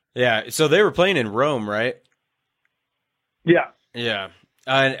 okay. Yeah. So they were playing in Rome, right? Yeah. Yeah.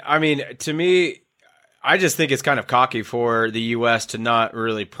 I mean, to me, I just think it's kind of cocky for the U.S. to not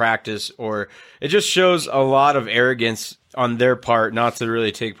really practice, or it just shows a lot of arrogance on their part not to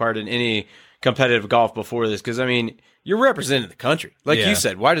really take part in any competitive golf before this. Because, I mean, you're representing the country. Like you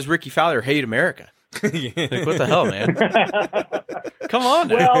said, why does Ricky Fowler hate America? Like, what the hell, man? Come on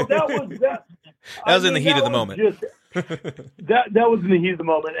now. Well, that was in the heat of the moment. That was in the heat of the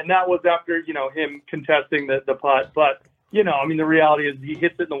moment, and that was after, him contesting the putt. But, I mean, the reality is he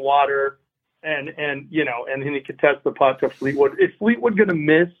hits it in the water, and then he contests the putt to Fleetwood. Is Fleetwood going to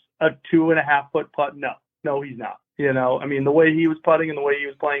miss a 2.5-foot putt? No, he's not. I mean, the way he was putting and the way he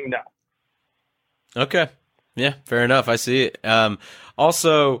was playing, no. Okay. Yeah, fair enough. I see it.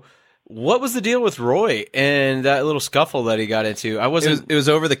 Also, what was the deal with Roy and that little scuffle that he got into? It was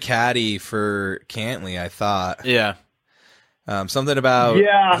over the caddy for Cantley, I thought. Yeah. Something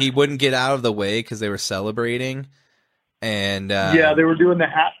about he wouldn't get out of the way because they were celebrating. And they were doing the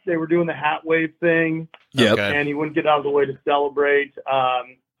hat. They were doing the hat wave thing. Yep. Okay. And he wouldn't get out of the way to celebrate.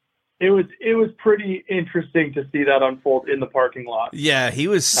 It was pretty interesting to see that unfold in the parking lot. Yeah, he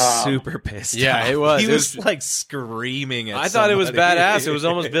was super pissed. Yeah, off. it was. He was like screaming at I thought it was somebody. badass. It was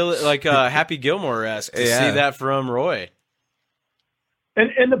almost like Happy Gilmore-esque to see that from Roy.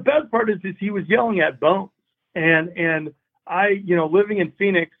 And the best part is he was yelling at Bones. And I, living in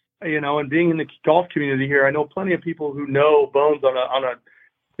Phoenix, and being in the golf community here, I know plenty of people who know Bones on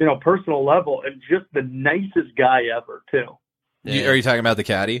a personal level, and just the nicest guy ever too. Yeah. Are you talking about the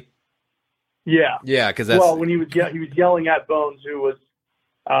caddy? Yeah. Yeah, because when he was yelling at Bones, who was,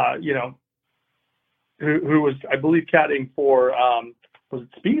 who was, I believe, caddying for was it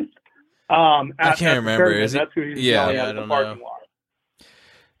Spieth? I can't remember. That's who he was yelling at in the parking lot.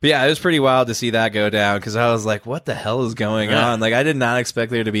 But yeah, it was pretty wild to see that go down because I was like, what the hell is going on? Like, I did not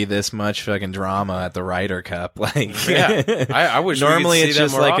expect there to be this much fucking drama at the Ryder Cup. Like, I wish normally we could see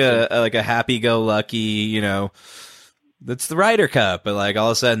it's just like a happy-go-lucky, that's the Ryder Cup. But like all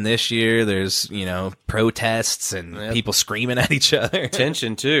of a sudden this year, there's, protests and people screaming at each other.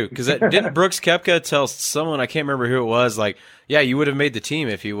 Tension too. Because didn't Brooks Koepka tell someone, I can't remember who it was, like, yeah, you would have made the team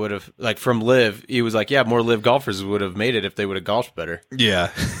if you would have, like, from LIV. He was like, yeah, more LIV golfers would have made it if they would have golfed better. Yeah.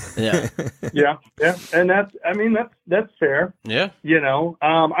 Yeah. Yeah. And that's fair. Yeah.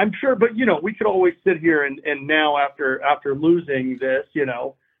 I'm sure, but we could always sit here and now after losing this,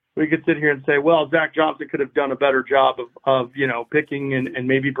 we could sit here and say, well, Zach Johnson could have done a better job of picking and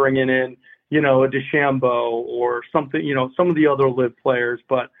maybe bringing in, a DeChambeau or something, some of the other LIV players.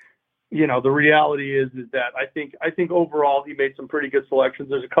 But, the reality is that I think overall he made some pretty good selections.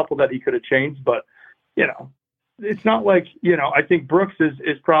 There's a couple that he could have changed, but, it's not like, I think Brooks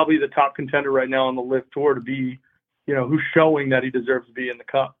is probably the top contender right now on the LIV Tour to be, who's showing that he deserves to be in the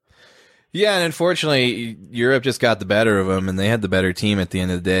Cup. Yeah, and unfortunately, Europe just got the better of them, and they had the better team at the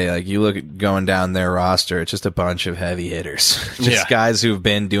end of the day. Like, you look at going down their roster, it's just a bunch of heavy hitters. Just guys who've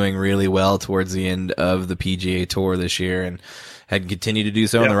been doing really well towards the end of the PGA Tour this year and had continued to do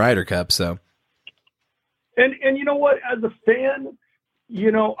so in the Ryder Cup. So, and you know what? As a fan,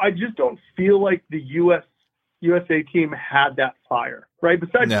 I just don't feel like the USA team had that fire, right?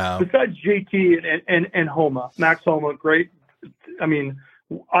 Besides JT and Homa, Max Homa, great. I mean,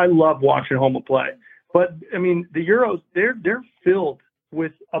 I love watching Homa play, but I mean, the Euros, they're filled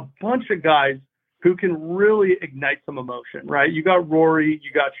with a bunch of guys who can really ignite some emotion, right? You got Rory,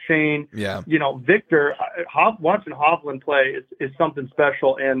 you got Shane, Victor. Watching Hovland play is something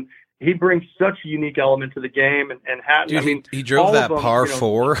special, and he brings such a unique element to the game. And Hatton, dude, he drove that par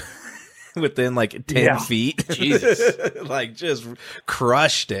 4. within like 10 feet. Jesus. Like just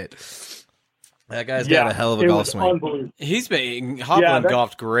crushed it. That guy's got a hell of a golf swing. He's been Hovland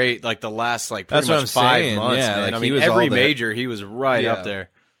golfed great like the last like pretty much 5 months. Yeah, man. like I mean, he was every all there. major he was right up there.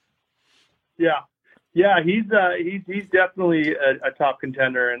 Yeah, he's definitely a top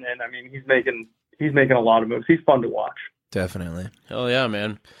contender, and I mean he's making a lot of moves. He's fun to watch. Definitely. Hell yeah,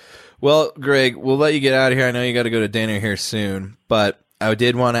 man. Well, Greg, we'll let you get out of here. I know you got to go to dinner here soon, but I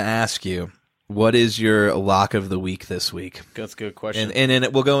did want to ask you, what is your lock of the week this week? That's a good question. And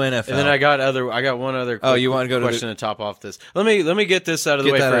then we'll go NFL. And then I got one other you want to go question to top off this. Let me get this out of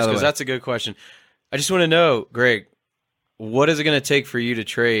the way first, because that's a good question. I just want to know, Greg, what is it going to take for you to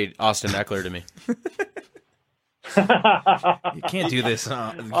trade Austin Eckler to me? You can't do this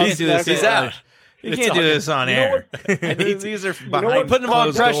on. He's out. You can't do this on air. These are behind putting him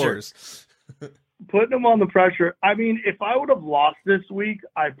on closed pressure. doors. Putting him on the pressure. I mean, if I would have lost this week,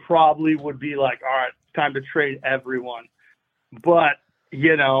 I probably would be like, all right, it's time to trade everyone. But, I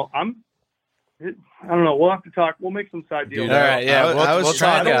don't know. We'll have to talk. We'll make some side deals. Dude, all right, yeah. I don't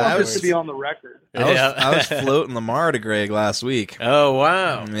want this to be on the record. I was floating Lamar to Greg last week. Oh,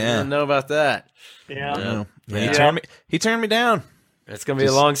 wow. Yeah. I didn't know about that. Yeah. He turned me down. It's going to be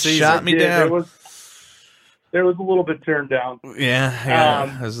a long season. Shot me down. There was a little bit turned down.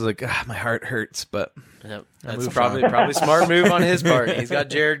 Yeah. I was like, my heart hurts, but yep. That's probably a smart move on his part. He's got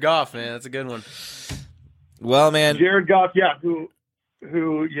Jared Goff, man. That's a good one. Well, man, Jared Goff, who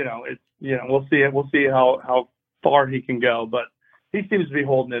we'll see it. We'll see how far he can go, but he seems to be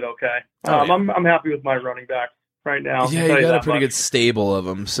holding it okay. I'm happy with my running back right now. Yeah, you got a pretty good stable of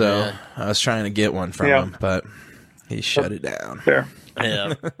them, so I was trying to get one from him, but he shut it down. Fair.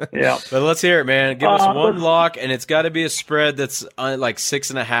 Yeah. Yeah. But let's hear it, man. Give us one lock, and it's got to be a spread that's like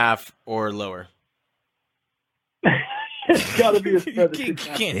 6.5 or lower. It's got to be a spread. You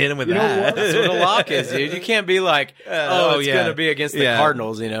can't hit him with that. That's what a lock is, dude. You can't be like, it's going to be against the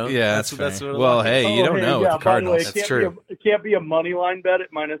Cardinals, Yeah, that's what a well, lock is. hey, you don't know with the Cardinals. That's true. It can't be a money line bet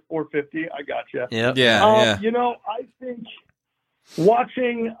at minus 450. I got you. Yep. Yeah. I think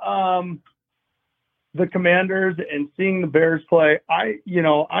watching the Commanders and seeing the Bears play,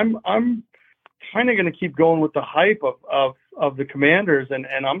 I'm kind of going to keep going with the hype of the Commanders, and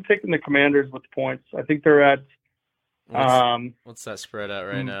I'm taking the Commanders with the points. I think they're at what's that spread at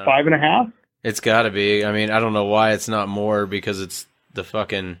right now? 5.5. It's got to be. I mean, I don't know why it's not more, because it's the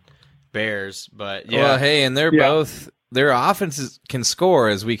fucking Bears, but yeah. Well, hey, and they're both. Their offenses can score,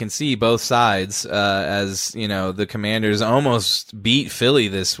 as we can see both sides. As the Commanders almost beat Philly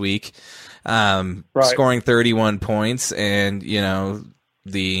this week, scoring 31 points, and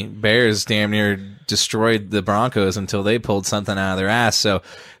the Bears damn near destroyed the Broncos until they pulled something out of their ass. So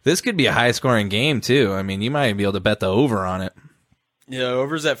this could be a high-scoring game too. I mean, you might be able to bet the over on it. Yeah,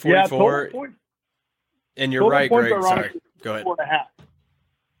 over's at 44. And you're right, Greg. Sorry, go ahead. 4.5.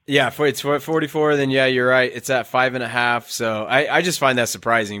 Yeah, it's 44. Then you're right. It's at 5.5. So I just find that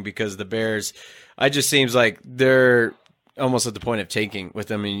surprising, because the Bears, it just seems like they're almost at the point of tanking with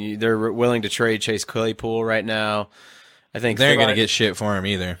them. I mean, they're willing to trade Chase Claypool right now. I think they're going to get shit for him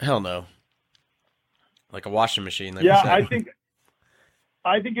either. Hell no. Like a washing machine. Like I think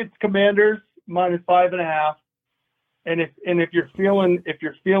it's Commanders minus 5.5. And if you're feeling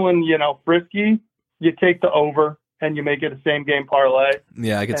frisky, you take the over and you make it a same game parlay.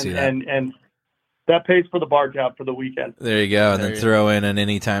 Yeah, I can see that. And that pays for the bar tab for the weekend. There you go. And then throw in an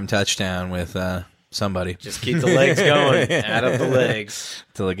anytime touchdown with somebody. Just keep the legs going. Add up the legs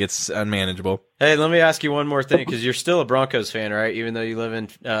till it gets unmanageable. Hey, let me ask you one more thing, because you're still a Broncos fan, right? Even though you live in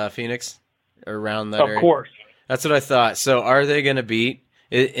Phoenix or around that area. Of course. That's what I thought. So are they going to beat,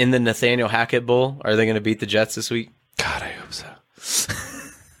 in the Nathaniel Hackett Bowl, are they going to beat the Jets this week? God, I hope so.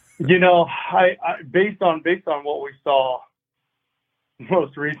 I based on what we saw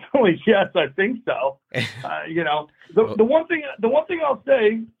most recently, yes, I think so. The one thing I'll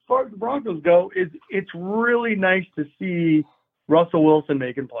say, as far as the Broncos go, is it's really nice to see Russell Wilson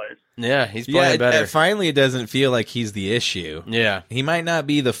making plays. Yeah, he's playing better. Finally, it doesn't feel like he's the issue. Yeah, he might not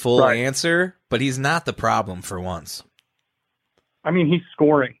be the full answer, but he's not the problem for once. I mean, he's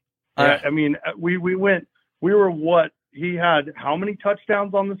scoring. Yeah. We were what? He had how many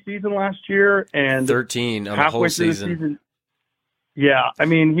touchdowns on the season last year? And 13 on the whole season. Yeah, I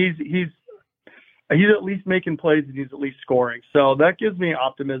mean, he's at least making plays and he's at least scoring. So that gives me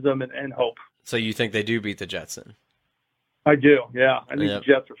optimism and hope. So you think they do beat the Jets then? I do, yeah. I think the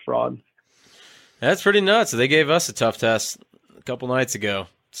Jets are fraud. That's pretty nuts. They gave us a tough test a couple nights ago.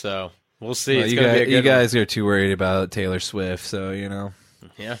 So we'll see. Well, you guys are too worried about Taylor Swift, so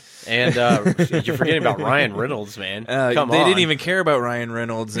Yeah, and you're forgetting about Ryan Reynolds, man. Come they on. didn't even care about Ryan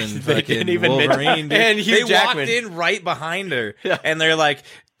Reynolds and They fucking didn't even Wolverine. dude. and Hugh they Jackman. walked in right behind her, Yeah. and they're like,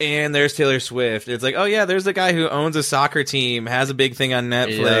 and there's Taylor Swift. It's like, oh yeah, there's the guy who owns a soccer team, has a big thing on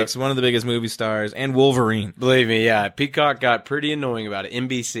Netflix, one of the biggest movie stars, and Wolverine. Believe me, yeah. Peacock got pretty annoying about it.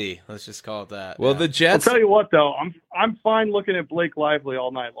 NBC, let's just call it that. Well, yeah. the I'll Jets. tell you what, though, I'm fine looking at Blake Lively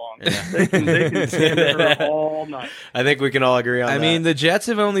all night long. They can stand her all night. I think we can all agree on that. I mean, the Jets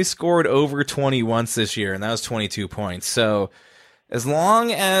have only scored over 20 once this year, and that was 22 points. So, as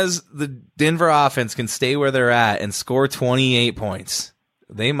long as the Denver offense can stay where they're at and score 28 points,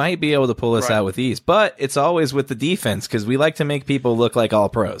 they might be able to pull us out with ease. But it's always with the defense because we like to make people look like all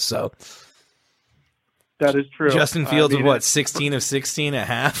pros. So, That is true. Justin Fields was what, 16 of 16 at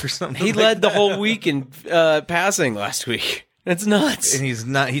half or something? he led the whole week in passing last week. It's nuts. And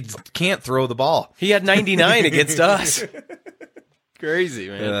he can't throw the ball. He had 99 against us. Crazy,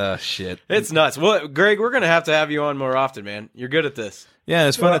 man. Shit. It's nuts. Well, Greg, we're going to have you on more often, man. You're good at this. Yeah,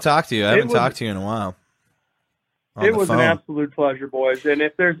 it's fun to talk to you. I haven't was- talked to you in a while. On It the was phone. an absolute pleasure, boys. And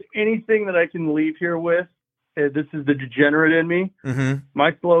if there's anything that I can leave here with, this is the degenerate in me. Mm-hmm.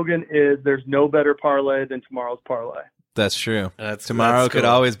 My slogan is there's no better parlay than tomorrow's parlay. That's true. That's Tomorrow cool. could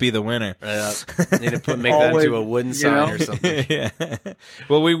always be the winner. Need to make that Always, into a wooden sign or something. Yeah.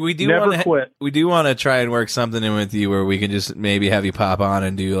 Well, we do Never want to quit. we do want to try and work something in with you where we can just maybe have you pop on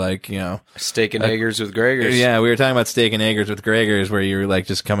and do like, you know, Steak and eggers with Gregors. yeah, we were talking about steak and eggers with Gregors where you were like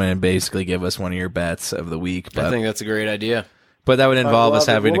just come in and basically give us one of your bets of the week. I But think that's a great idea. that would involve us love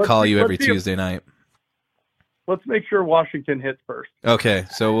it. having Well, to call let's you see- every let's see if- Tuesday night. Let's make sure Washington hits first. Okay,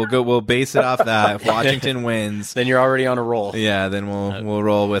 so we'll base it off that. If Washington wins, Then you're already on a roll. yeah, then we'll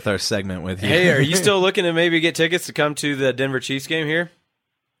roll with our segment with you. Hey, are you still looking to maybe get tickets to come to the Denver Chiefs game here?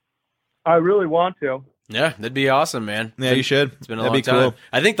 I really want to. Yeah, that'd be awesome, man. Yeah, you should. It's been a That'd long be time. cool.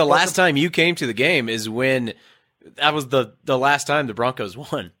 I think the last time you came to the game is when that was the last time the Broncos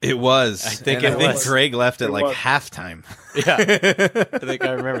won. It was. I think And it I think was. Greg left at It like was. halftime. Yeah, I think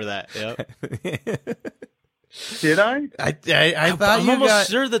I remember that. Yep. Did I? I thought I'm you almost got.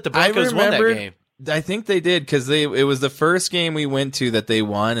 sure that the Broncos won that remembered- game. I think they did because it was the first game we went to that they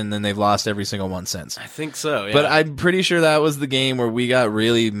won, and then they've lost every single one since. I think so. Yeah. But I'm pretty sure that was the game where we got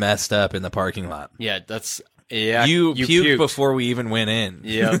really messed up in the parking lot. you You puked before we even went in.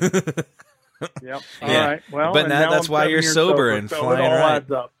 Yeah. Yep. All Yeah. right. Well, But and now that's I'm why 7 you're years sober and so flying it all right.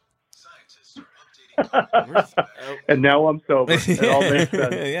 adds up. And now I'm sober. It all makes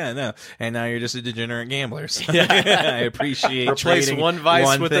sense. Yeah, no. And now you're just a degenerate gambler. So I appreciate Replace trading one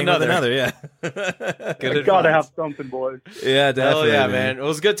vice with thing another. Yeah. Good Got to advice. have something, boys. Yeah, Hell definitely. yeah, man. It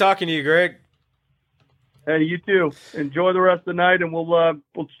was good talking to you, Greg. Hey, you too. Enjoy the rest of the night, and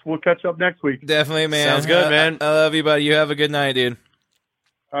we'll catch up next week. Definitely, man. Sounds good, man. I love you, buddy. You have a good night, dude.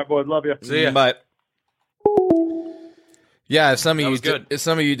 All right, boys. Love you. See ya. Bye. Yeah, if some of That you was good. if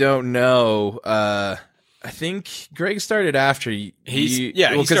some of you don't know, I think Greg started after you. He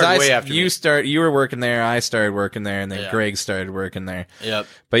started way after me. You were working there. I started working there, and then Yeah. Greg started working there. Yep.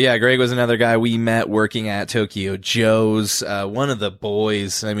 But yeah, Greg was another guy we met working at Tokyo Joe's. One of the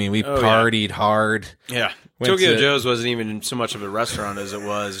boys. I mean, we Oh, yeah. partied hard. Yeah. Went Tokyo to- Joe's wasn't even so much of a restaurant as it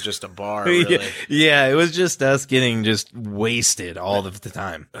was just a bar, really. Yeah, it was just us getting just wasted all of the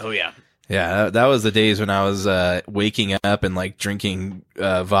time. Oh, yeah. Yeah, that was the days when I was waking up and like drinking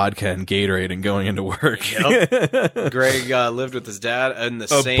vodka and Gatorade and going into work. Yep. Greg lived with his dad in the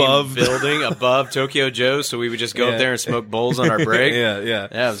Above. same building above Tokyo Joe's, so we would just go Yeah. up there and smoke bowls on our break. Yeah. Yeah,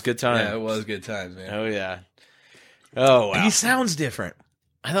 it was a good time. Yeah, it was good times, man. Oh, yeah. Oh, wow. He sounds different.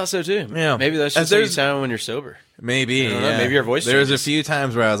 I thought so, too. Yeah. Maybe that's As just how you there's- sound when you're sober. Maybe. I don't know, Yeah. maybe your voice There was a changes. few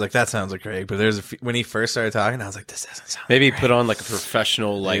times where I was like, that sounds like Greg. But when he first started talking, I was like, this doesn't sound Maybe like he put on like a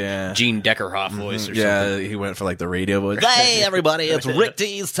professional, like Yeah. Gene Deckerhoff voice or Yeah, something. he went for like the radio voice. Hey, everybody, it's Rick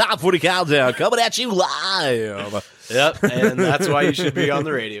T's Top 40 Countdown coming at you live. Yep, and that's why you should be on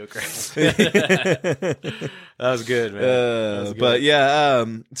the radio, Chris. That was good, man. That was good. But yeah,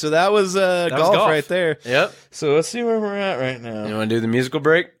 so that was was golf golf. right there. Yep. So let's see where we're at right now. You want to do the musical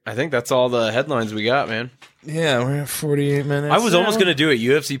break? I think that's all the headlines we got, man. Yeah, we're at 48 minutes. I was almost now. going to do a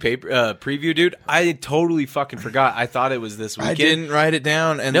UFC preview, dude. I totally fucking forgot. I thought it was this weekend. I didn't write it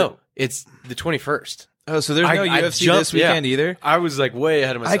down. And No, it's the 21st. oh, so there's no I UFC jumped- this weekend yeah. either? I was like way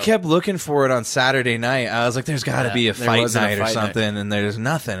ahead of myself. I kept looking for it on Saturday night. I was like, there's got to Yeah, be a there fight wasn't a night or fight night. something, and there's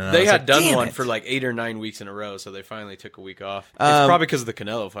nothing. And I They was had like, done damn one it. for like 8 or 9 weeks in a row, so they finally took a week off. It's Um, probably because of the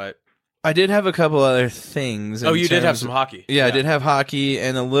Canelo fight. I did have a couple other things. Oh, you did have some hockey. Yeah, I did have hockey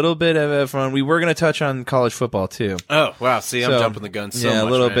and a little bit of F1. We were going to touch on college football, too. Oh, wow. See, I'm jumping the gun so much. Yeah, a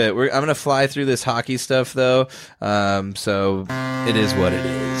little man. bit. I'm going to fly through this hockey stuff, though. So it is what it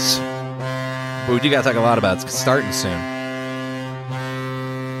is. But we do got to talk a lot about it. It's starting soon.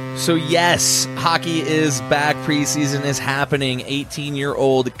 So yes, hockey is back. Preseason is happening.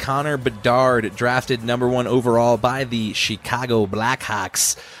 18-year-old Connor Bedard, drafted number 1 overall by the Chicago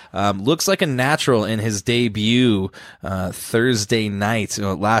Blackhawks. Looks like a natural in his debut Thursday night,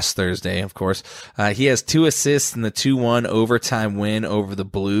 last Thursday, of course. He has 2 assists in the 2-1 overtime win over the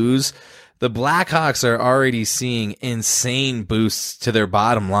Blues. The Blackhawks are already seeing insane boosts to their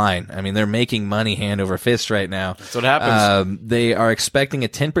bottom line. I mean, they're making money hand over fist right now. That's what happens. They are expecting a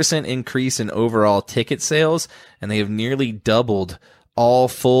 10% increase in overall ticket sales, and they have nearly doubled all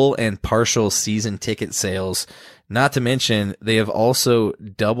full and partial season ticket sales. Not to mention, they have also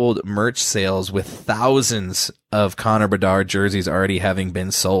doubled merch sales with thousands of Connor Bedard jerseys already having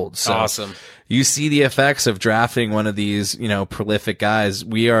been sold. So awesome. You see the effects of drafting one of these, prolific guys.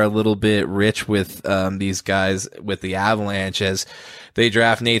 We are a little bit rich with these guys with the Avalanche as they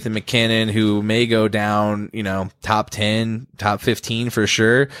draft Nathan McKinnon, who may go down, top 10, top 15 for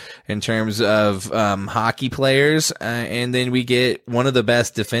sure in terms of hockey players. And then we get one of the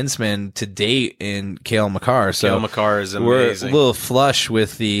best defensemen to date in Cale Makar. So Cale Makar is amazing. We're a little flush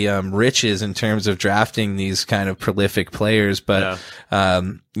with the riches in terms of drafting these kind of prolific players. But,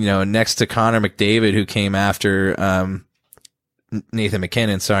 next to Connor McDavid, who came after Nathan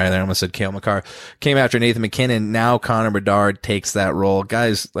McKinnon, sorry, I almost said Cale Makar, came after Nathan McKinnon. Now Connor Bedard takes that role.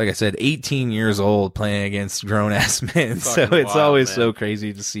 Guys, like I said, 18 years old playing against grown-ass men. So it's wild, always man. so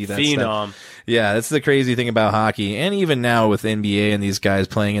crazy to see that Phenom. stuff. Yeah, that's the crazy thing about hockey. And even now with NBA and these guys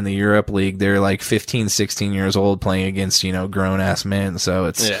playing in the Europe League, they're like 15, 16 years old playing against, grown-ass men. So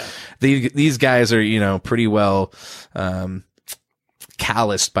it's these guys are, pretty well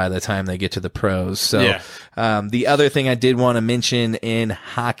calloused by the time they get to the pros. So, the other thing I did want to mention in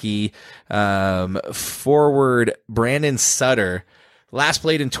hockey, forward Brandon Sutter, last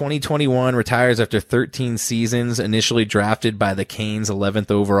played in 2021, retires after 13 seasons, initially drafted by the Canes 11th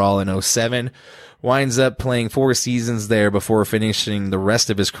overall in 2007. Winds up playing 4 seasons there before finishing the rest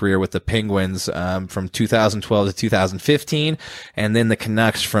of his career with the Penguins from 2012 to 2015, and then the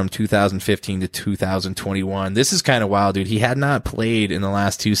Canucks from 2015 to 2021. This is kind of wild, dude. He had not played in the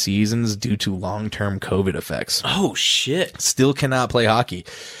last 2 seasons due to long-term COVID effects. Oh, shit. Still cannot play hockey.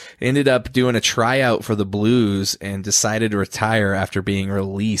 Ended up doing a tryout for the Blues and decided to retire after being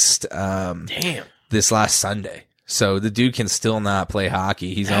released this last Sunday. So the dude can still not play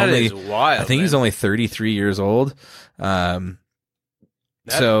hockey. He's that only, is wild, I think he's only 33 years old. So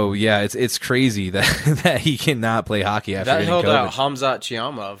yeah, it's crazy that he cannot play hockey after that getting held COVID. out Hamzat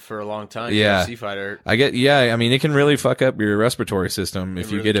Chiamov for a long time. Yeah. UFC fighter. I mean, it can really fuck up your respiratory system if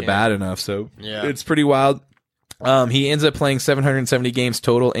you really get it can. bad enough. So Yeah. it's pretty wild. He ends up playing 770 games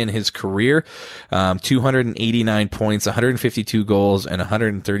total in his career, 289 points, 152 goals, and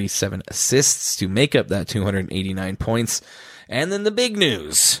 137 assists to make up that 289 points. And then the big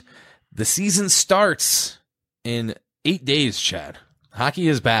news, the season starts in 8 days, Chad. Hockey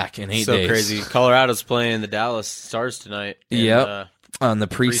is back in 8 days. So crazy. Colorado's playing the Dallas Stars tonight. Yep. On the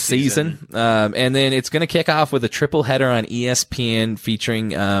preseason. And then it's going to kick off with a triple header on ESPN featuring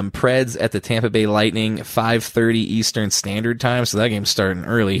Preds at the Tampa Bay Lightning, 5:30 Eastern Standard Time. So that game's starting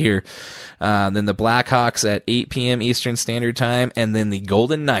early here. Then the Blackhawks at 8 p.m. Eastern Standard Time. And then the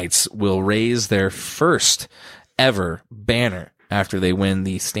Golden Knights will raise their first ever banner after they win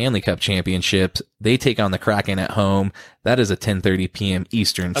the Stanley Cup championship. They take on the Kraken at home. That is a 10:30 p.m.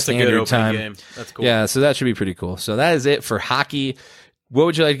 Eastern Standard a good Time. game. That's cool. Yeah, so that should be pretty cool. So that is it for hockey. What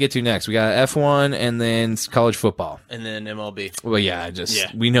would you like to get to next? We got F1 and then college football. And then MLB. Well,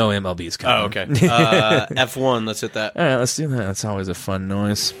 we know MLB is coming. Oh, okay. F1, let's hit that. All right, let's do that. That's always a fun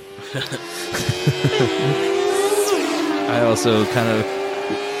noise. I also kind of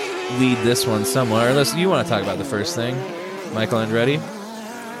lead this one somewhere. Unless you want to talk about the first thing, Michael Andretti.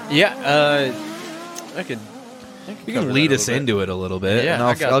 Yeah, I could. You can lead us into it a little bit. Yeah, and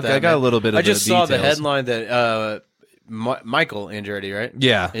I got that, I got a little bit of I just saw the details. headline that Michael Andretti, right?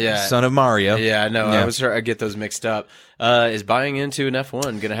 Yeah, son of Mario. Yeah, no, Yeah. I get those mixed up. Is buying into an F1,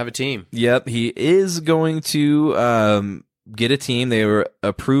 going to have a team. Yep, he is going to get a team. They were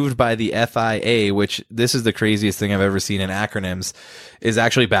approved by the FIA, which this is the craziest thing I've ever seen in acronyms, is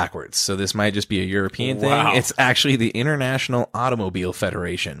actually backwards. So this might just be a European Wow. thing. It's actually the International Automobile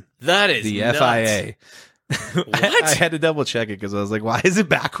Federation, That is the nuts. FIA. What? I had to double check it because I was like, why is it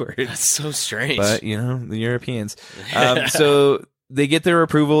backwards? That's so strange. But, the Europeans. So they get their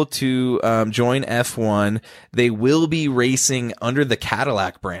approval to join F1. They will be racing under the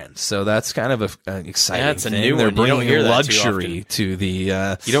Cadillac brand, so that's kind of an exciting That's a thing. new They're one. You don't bringing hear that luxury to the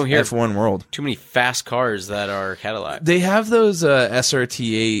You don't hear F1 world. too many fast cars that are Cadillac. They have those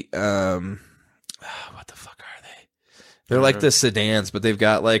SRT8. What the fuck are they? They're like the sedans, but they've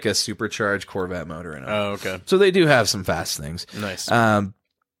got like a supercharged Corvette motor in them. Oh, okay. So they do have some fast things. Nice.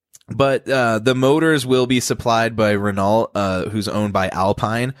 But the motors will be supplied by Renault, who's owned by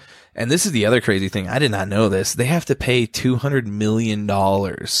Alpine. And this is the other crazy thing. I did not know this. They have to pay $200 million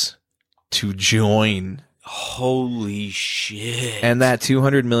to join. Holy shit. And that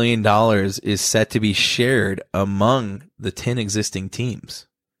 $200 million is set to be shared among the 10 existing teams.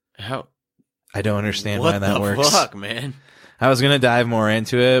 How? I don't understand What why that the works. fuck, man? I was gonna dive more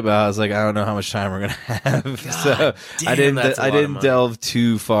into it, but I was like, I don't know how much time we're gonna have, so I didn't delve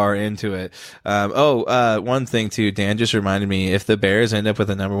too far into it. One thing too, Dan just reminded me: if the Bears end up with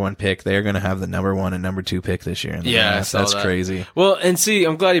the number 1 pick, they're gonna have the number 1 and number 2 pick this year. In the draft. That's crazy. Well, and see,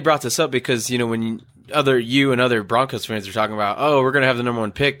 I'm glad he brought this up because when you and other Broncos fans are talking about, oh, we're gonna have the number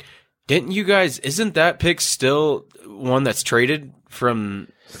 1 pick. Didn't you guys? Isn't that pick still one that's traded from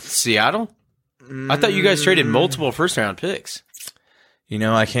Seattle? I thought you guys traded multiple first-round picks.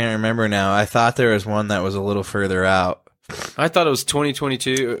 I can't remember now. I thought there was one that was a little further out. I thought it was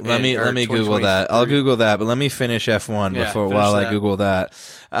 2022. Let me Google that. I'll Google that, but let me finish F1 while I Google that.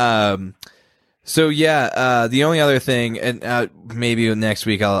 The only other thing, and maybe next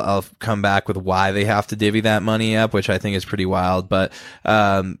week I'll come back with why they have to divvy that money up, which I think is pretty wild. But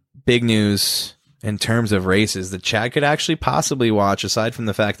big news. In terms of races that Chad could actually possibly watch, aside from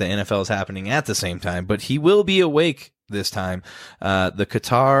the fact that NFL is happening at the same time, but he will be awake this time. The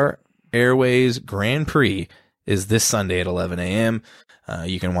Qatar Airways Grand Prix is this Sunday at 11 a.m.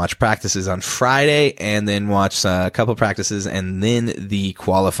 You can watch practices on Friday and then watch a couple practices and then the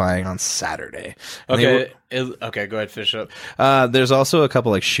qualifying on Saturday. Okay. Okay, go ahead, finish up. There's also a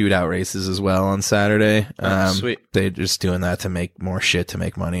couple like shootout races as well on Saturday. Sweet. They're just doing that to make more shit to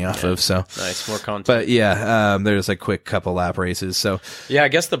make money off of. So nice, more content. But there's like quick couple lap races. So yeah, I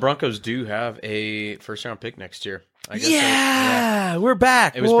guess the Broncos do have a first round pick next year. I guess we're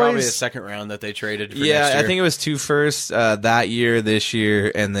back. It was boys. probably the second round that they traded for next year. I think it was 2 firsts that year, this year,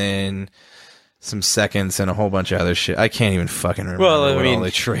 and then some seconds and a whole bunch of other shit. I can't even fucking remember what all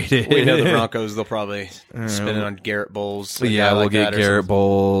they traded. We know the Broncos, they'll probably spend it on Garrett Bowles. Yeah, we'll get Garrett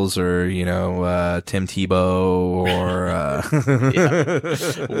Bowles or, Tim Tebow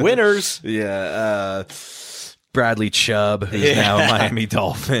or... Winners. Yeah, Bradley Chubb, who's now a Miami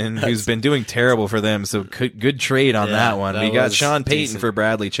Dolphin, who's been doing terrible for them. So good trade on that one. We got Sean Payton for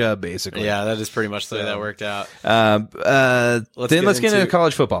Bradley Chubb, basically. Yeah, that is pretty much the way that worked out. Let's get into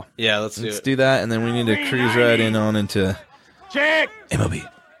college football. Yeah, let's do that, and then we need to cruise right into Check. MLB.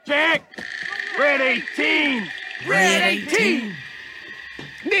 Check. Red 18. Red 18.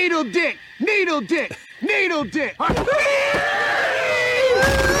 Needle dick. Needle dick. Needle dick.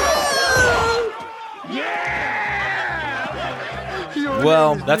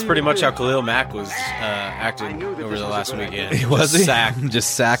 Well, that's pretty much how Khalil Mack was acting over the last weekend. Was he? Sack.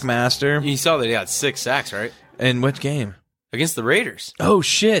 Just sack master. You saw that he had 6 sacks, right? In which game? Against the Raiders. Oh,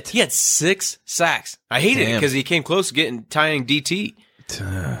 shit. He had 6 sacks. I hated it because he came close to tying DT.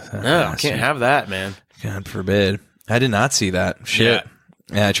 No, I can't have that, man. God forbid. I did not see that. Shit.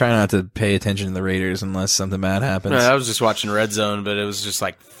 Yeah, I try not to pay attention to the Raiders unless something bad happens. No, I was just watching Red Zone, but it was just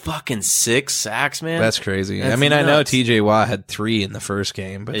like fucking 6 sacks, man. That's crazy. That's I mean, nuts. I know TJ Watt had 3 in the first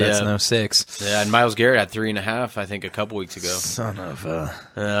game, but that's no 6. Yeah, and Myles Garrett had 3.5, I think, a couple weeks ago. Son of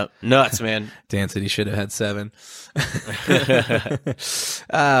a... nuts, man. Dan said he should have had 7.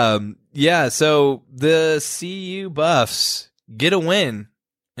 So the CU Buffs get a win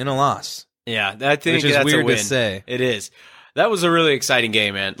in a loss. Yeah, I think which is that's weird a win. to say. It is. That was a really exciting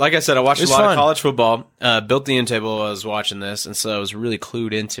game, man. Like I said, I watched a lot of college football, built the end table while I was watching this, and so I was really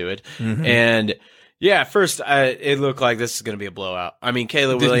clued into it. Mm-hmm. And yeah, at first it looked like this is going to be a blowout. I mean,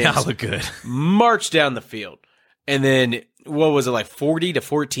 Caleb Williams look good. marched down the field. And then, what was it, like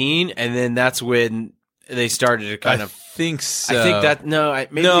 40-14? And then that's when they started to kind of... I think so. I think that... No,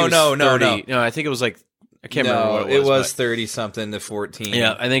 maybe it was 30. No, I think it was like... I can't remember what it was. It was 30-something to 14.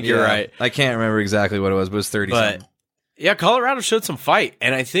 Yeah, I think you're right. I can't remember exactly what it was, but it was 30-something. Yeah, Colorado showed some fight,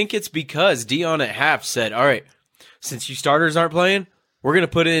 and I think it's because Dion at half said, all right, since you starters aren't playing, we're going to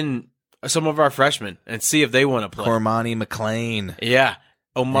put in some of our freshmen and see if they want to play. Cormani McLean. Yeah.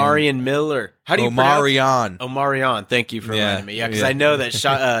 Omarion Miller. How do you Omarion. Omarion. Thank you for reminding me. Yeah, because I know that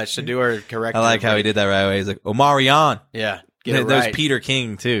Shador corrected I like how he did that right away. He's like, Omarion. Yeah. Get it That was right. Peter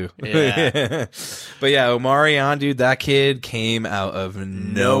King too. Yeah. But yeah, Omarion, dude, that kid came out of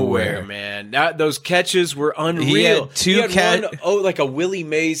nowhere. Man. Those catches were unreal. He had two one, like a Willie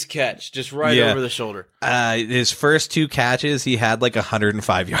Mays catch, just right Yeah. over the shoulder. His first 2 catches, he had like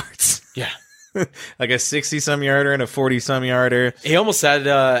 105 yards. Yeah. Like a 60-some yarder and a 40-some yarder. He almost had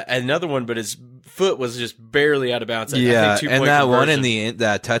another one, but his foot was just barely out of bounds. Yeah, I think and 2-point that one conversion.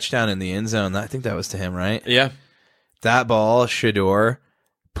 that touchdown in the end zone, I think that was to him, right? Yeah. That ball, Shador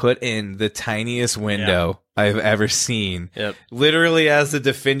put in the tiniest window I've ever seen. Yep. Literally, as the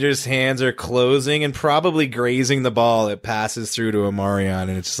defender's hands are closing and probably grazing the ball, it passes through to Omarion,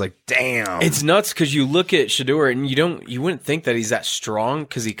 and it's just like, damn. It's nuts because you look at Shador and you wouldn't think that he's that strong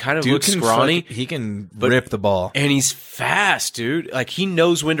because he kind of looks scrawny. He can rip the ball. And he's fast, dude. Like, he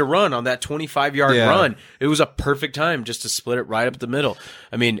knows when to run on that 25-yard run. It was a perfect time just to split it right up the middle.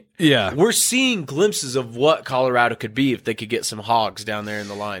 I mean, we're seeing glimpses of what Colorado could be if they could get some hogs down there in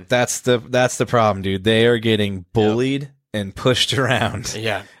the line. That's the problem, dude. They are getting bullied and pushed around.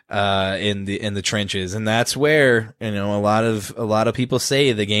 Yeah. In the trenches, and that's where a lot of people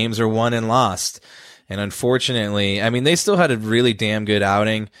say the games are won and lost. And unfortunately, I mean, they still had a really damn good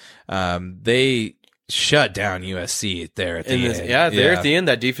outing. They shut down USC there at the end. There at the end,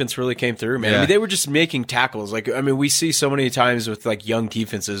 that defense really came through, man. Yeah. I mean, they were just making tackles. Like, I mean, we see so many times with like young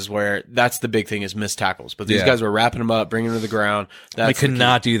defenses where that's the big thing is missed tackles. But these guys were wrapping them up, bringing them to the ground. They could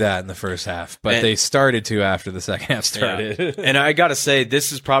not do that in the first half, but they started to after the second half started. Yeah. And I got to say,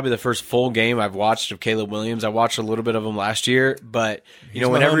 this is probably the first full game I've watched of Caleb Williams. I watched a little bit of him last year, but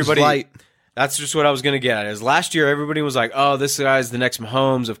when everybody light. That's just what I was going to get at. Is last year everybody was like, "Oh, this guy's the next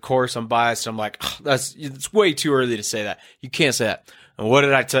Mahomes." Of course, I'm biased. I'm like, it's way too early to say that. You can't say that. And what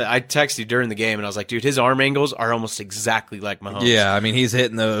did I texted you during the game, and I was like, "Dude, his arm angles are almost exactly like Mahomes." Yeah, I mean, he's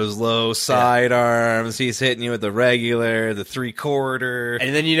hitting those low side arms. He's hitting you with the regular, the 3/4,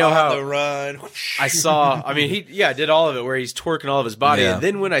 and then how the run. I saw. I mean, he did all of it where he's twerking all of his body, Yeah. and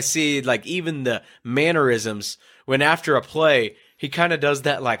then when I see like even the mannerisms when after a play. He kind of does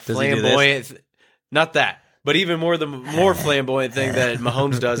that like flamboyant, not that, but even more flamboyant thing that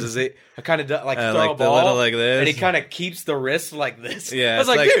Mahomes does is I kind of throw like a the ball little like this, and he kind of keeps the wrist like this. Yeah, I was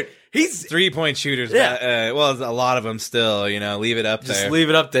like, dude, he's 3-point shooters. Yeah. Well, a lot of them still, leave it up there. Just leave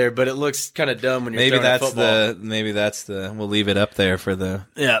it up there, but it looks kind of dumb when you're throwing a football. We'll leave it up there for the.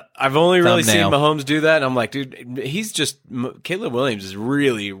 Yeah, I've only really seen thumbnail. Mahomes do that, and I'm like, dude, Caleb Williams is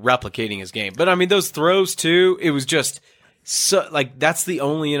really replicating his game. But I mean, those throws too, it was just. So, like, that's the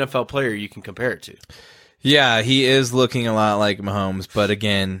only NFL player you can compare it to. Yeah, he is looking a lot like Mahomes, but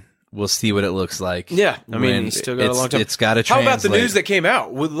again, we'll see what it looks like. Yeah, I mean, he's still got a long time. It's got to translate. How about the news that that came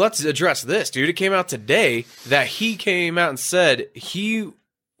out? Well, let's address this, dude. It came out today that he came out and said he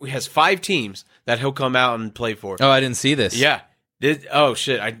has 5 teams that he'll come out and play for. Oh, I didn't see this. Yeah. Oh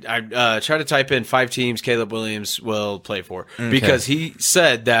shit! I tried to type in 5 teams Caleb Williams will play for because he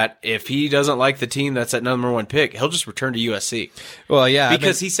said that if he doesn't like the team that's at number 1 pick, he'll just return to USC. Well, yeah,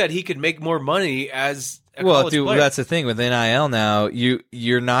 because he said he could make more money as a well, college dude, player. that's the thing with NIL now.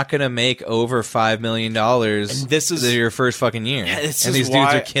 You're not going to make over $5 million. And this is your first fucking year. Yeah, and these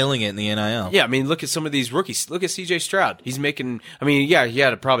dudes are killing it in the NIL. Yeah, I mean, look at some of these rookies. Look at CJ Stroud. He's making. I mean, yeah, he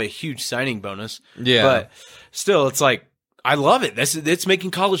had probably a huge signing bonus. Yeah, but still, it's like. I love it. It's making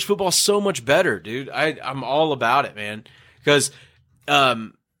college football so much better, dude. I'm all about it, man. Because,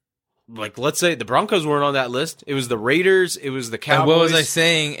 like, let's say the Broncos weren't on that list. It was the Raiders. It was the Cowboys. And what was I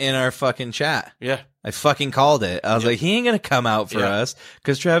saying in our fucking chat? Yeah. I fucking called it. I was like, he ain't going to come out for us.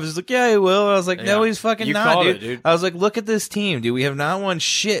 Because Travis was like, yeah, he will. I was like, no, he's fucking You not, called dude. it, dude. I was like, look at this team, dude. We have not won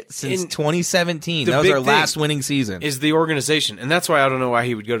shit since 2017. The That was big our thing last winning season. Is the organization. And that's why I don't know why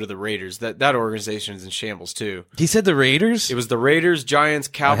he would go to the Raiders. That organization is in shambles, too. He said the Raiders? It was the Raiders, Giants,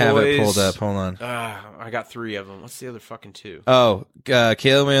 Cowboys. I have it pulled up. Hold on. I got 3 of them. What's the other fucking 2? Oh,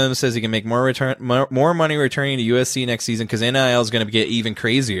 Caleb Williams says he can make more money returning to USC next season because NIL is going to get even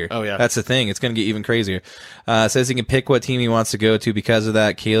crazier. Oh, yeah. That's the thing. It's going to get even crazier. Says he can pick what team he wants to go to because of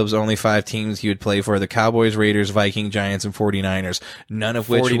that. Caleb's only 5 teams he would play for: the Cowboys, Raiders, Viking, Giants, and 49ers. None of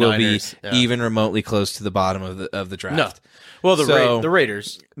which will be even remotely close to the bottom of the draft. No. Well, the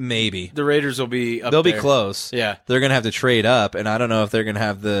Raiders. Maybe. The Raiders will be up They'll there. be close. Yeah. They're going to have to trade up, and I don't know if they're going to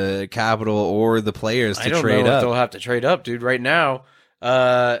have the capital or the players to trade up. I don't know if they'll have to trade up, dude. Right now,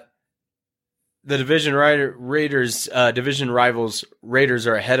 the division rivals Raiders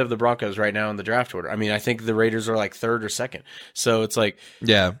are ahead of the Broncos right now in the draft order. I mean, I think the Raiders are like 3rd or 2nd. So it's like,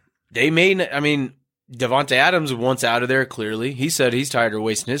 yeah, they may. I mean, Devontae Adams wants out of there. Clearly, he said he's tired of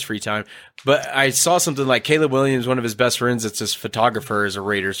wasting his free time. But I saw something like Caleb Williams, one of his best friends, that's his photographer, is a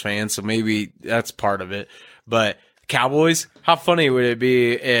Raiders fan. So maybe that's part of it. But Cowboys. How funny would it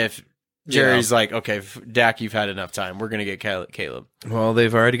be if Jerry's like, okay, Dak, you've had enough time. We're going to get Caleb. Well,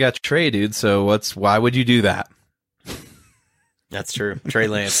 they've already got Trey, dude. So why would you do that? That's true. Trey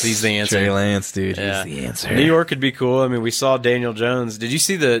Lance, he's the answer. Trey Lance, dude, Yeah. he's the answer. New York could be cool. I mean, we saw Daniel Jones. Did you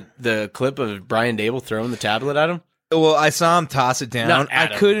see the clip of Brian Dable throwing the tablet at him? Well, I saw him toss it down. Not I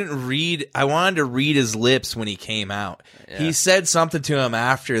at him. couldn't read. I wanted to read his lips when he came out. Yeah. He said something to him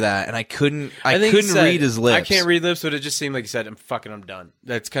after that, and I couldn't think he couldn't said, read his lips. I can't read lips, but it just seemed like he said, I'm done.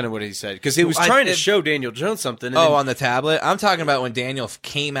 That's kind of what he said. Because he was I- trying to it- show Daniel Jones something. And Oh, then- on the tablet? I'm talking about when Daniel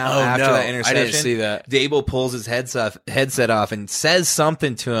came out Oh, after no. that I interception. didn't see that. Dable pulls his headset off and says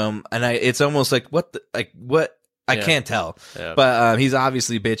something to him, and it's almost like what? I Yeah. can't tell. Yeah. But he's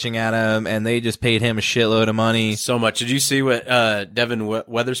obviously bitching at him, and they just paid him a shitload of money. so much. Did you see what Devin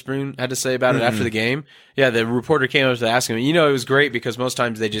Weatherspoon had to say about it after the game? Yeah, the reporter came up to ask him. You know, it was great because most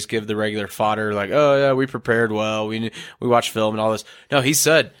times they just give the regular fodder, like, "Oh yeah, we prepared well, we watched film and all this." No, he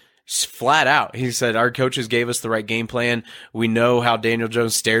said flat out. He said our coaches gave us the right game plan. We know how Daniel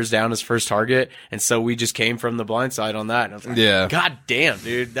Jones stares down his first target, and so we just came from the blind side on that. And I was like, Yeah. God damn,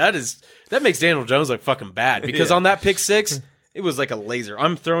 dude, that makes Daniel Jones look fucking bad because on that pick six, it was like a laser.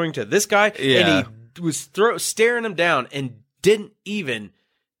 I'm throwing to this guy, and he was staring him down and didn't even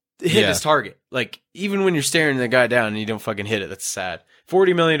hit his target. Like, even when you're staring the guy down and you don't fucking hit it, that's sad.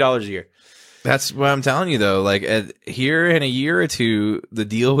 $40 million a year. That's what I'm telling you, though. Like, here in a year or two, the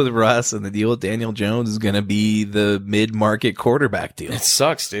deal with Russ and the deal with Daniel Jones is going to be the mid-market quarterback deal. It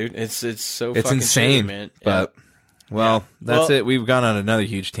sucks, dude. It's so It's fucking insane, shitty, man. but well, that's Well- it. We've gone on another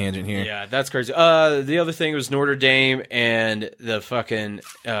huge tangent here. Yeah, that's crazy. The other thing was Notre Dame and the fucking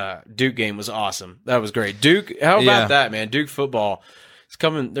Duke game was awesome. That was great. Duke, how about Yeah. that, man? Duke football is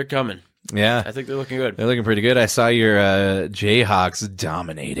coming. They're coming. Yeah, I think they're looking good. they're looking pretty good. I saw your Jayhawks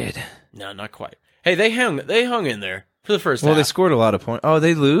dominated. No, not quite. Hey, they hung in there for the first Well, they half. scored a lot of points. Oh,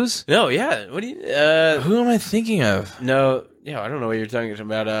 they lose? No, yeah. What do you? Who am I thinking of? No, yeah, I don't know what you're talking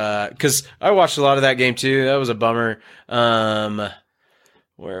about. Because I watched a lot of that game too. That was a bummer.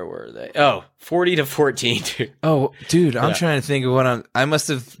 Where were they? Oh, 40-14, dude. Oh, dude, I'm Yeah. trying to think of what I must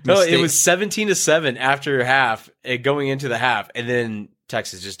have. No, it was 17-7 after half, going into the half, and then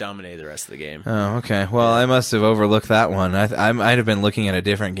Texas just dominated the rest of the game. Oh, okay. Well, I must have overlooked that one. I might have been looking at a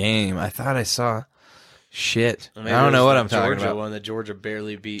different game. I thought I saw. Shit. Maybe I don't it know was what the I'm talking Georgia about. one that Georgia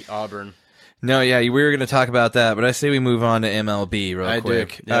barely beat Auburn. No, yeah, we were going to talk about that, but I say we move on to MLB real I do,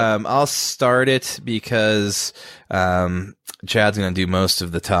 quick. yep. I'll start it because Chad's going to do most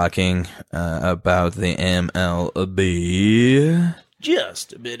of the talking about the MLB.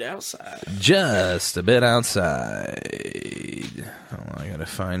 Just a bit outside. Just a bit outside. Hold on, I got to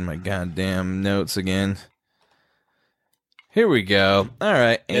find my goddamn notes again. Here we go. All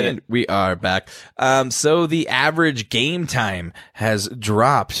right, and we are back. So the average game time has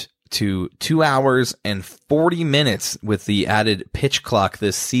dropped to 2 hours and 40 minutes with the added pitch clock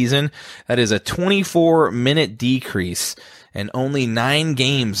this season. That is a 24-minute decrease, and only 9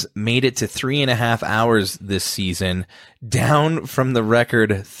 games made it to 3.5 hours this season, down from the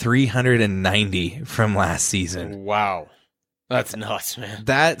record 390 from last season. Wow. That's nuts, man.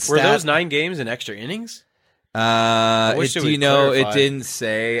 That Were stat, those 9 games in extra innings? wish it do you would know clarify. it didn't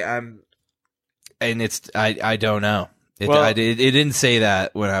say and it's I don't know. It Well- it didn't say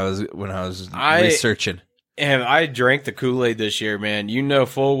that when I was researching. And I drank the Kool-Aid this year, man. You know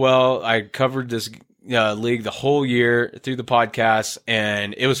full well I covered this league the whole year through the podcast,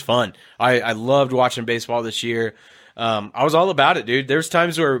 and it was fun. I loved watching baseball this year. I was all about it, dude. There's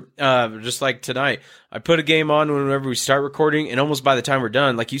times where, just like tonight, I put a game on whenever we start recording, and almost by the time we're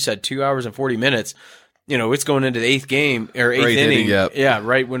done, like you said, 2 hours and 40 minutes, you know, it's going into the eighth game or eighth inning. Yep. Yeah,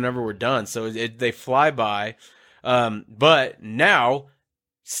 right whenever we're done. So they fly by. But now,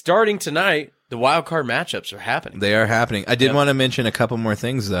 starting tonight, the wild card matchups are happening. They are happening. I did Yep. want to mention a couple more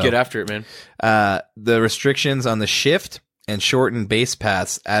things though. Get after it, man. The restrictions on the shift and shortened base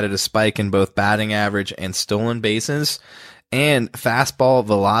paths added a spike in both batting average and stolen bases, and fastball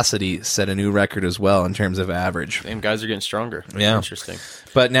velocity set a new record as well in terms of average. Damn, guys are getting stronger. Yeah. Interesting.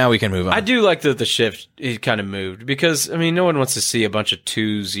 But now we can move on. I do like that the shift it kind of moved because I mean no one wants to see a bunch of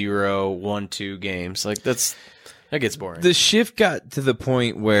 2-0, 1-2 games. Like that gets boring. The shift got to the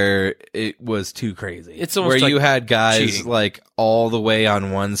point where it was too crazy. It's almost where like you had guys cheating. like all the way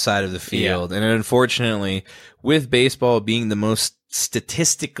on one side of the field, and unfortunately, with baseball being the most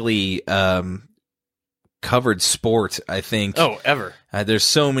statistically covered sport, I think. Ever. There's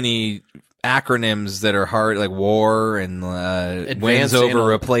so many acronyms that are hard, like WAR and wins over anal-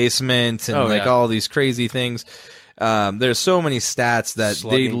 replacement, and all these crazy things. There's so many stats that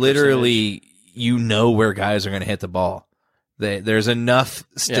Slugging they literally you know where guys are going to hit the ball. There's enough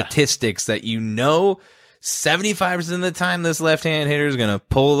statistics that 75% of the time this left-hand hitter is going to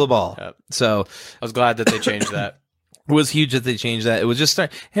pull the ball. Yep. So I was glad that they changed that. It was huge that they changed that. It was just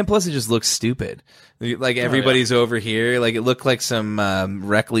and plus it just looks stupid. Like everybody's over here. Like it looked like some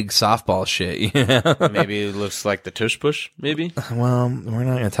rec league softball shit. You know? Maybe it looks like the tush push. Maybe. Well, we're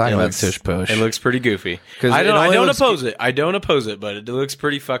not going to talk about tush push. It looks pretty goofy. I don't oppose it. I don't oppose it, but it looks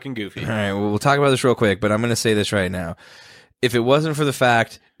pretty fucking goofy. All right, well, we'll talk about this real quick, but I'm going to say this right now. If it wasn't for the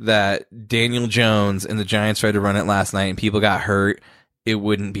fact that Daniel Jones and the Giants tried to run it last night and people got hurt, it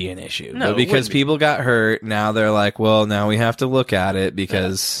wouldn't be an issue. No, but because people got hurt, now they're like, well, now we have to look at it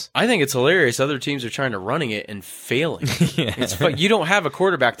because... I think it's hilarious. Other teams are trying to running it and failing. It's you don't have a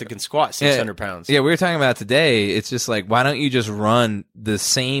quarterback that can squat 600 pounds. Yeah, we were talking about today. It's just like, why don't you just run the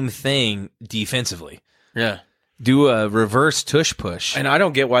same thing defensively? Yeah. Do a reverse tush push. And I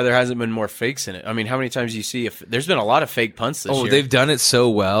don't get why there hasn't been more fakes in it. I mean, how many times do you see there's been a lot of fake punts this year? They've done it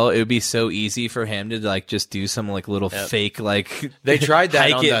so well. It would be so easy for him to like just do some like little fake like they tried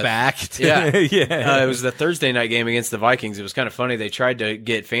that hike it back. It was the Thursday night game against the Vikings. It was kind of funny. They tried to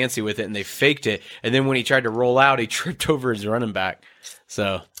get fancy with it and they faked it. And then when he tried to roll out, he tripped over his running back.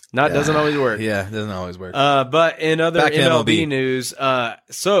 So doesn't always work. Yeah, it doesn't always work. But in other MLB news,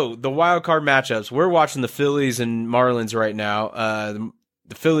 so the wild card matchups, we're watching the Phillies and Marlins right now.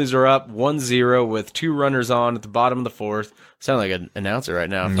 The Phillies are up 1-0 with 2 runners on at the bottom of the 4th. Sound like an announcer right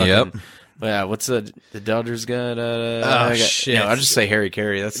now. Yep. Yeah, what's the Dodgers got? Shit. No, I'll just say Harry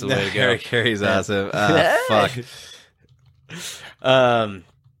Carey. That's the way to go. Harry Carey's awesome. Fuck.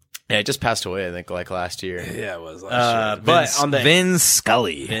 Yeah, it just passed away, I think, like last year. Yeah, it was last year. But on the Vin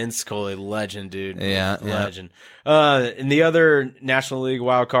Scully. Vin Scully, legend, dude. Yeah, legend. In the other National League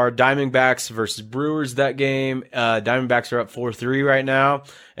wild card, Diamondbacks versus Brewers, that game. Diamondbacks are up 4-3 right now.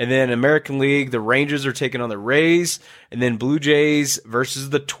 And then American League, the Rangers are taking on the Rays. And then Blue Jays versus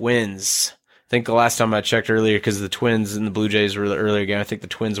the Twins. I think the last time I checked earlier, because the Twins and the Blue Jays were the earlier game, I think the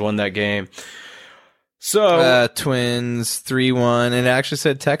Twins won that game. So Twins 3-1, and it actually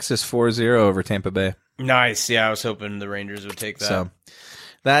said Texas 4-0 over Tampa Bay. Nice. Yeah, I was hoping the Rangers would take that. So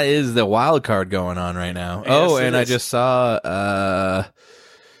that is the wild card going on right now. Yes, and I just saw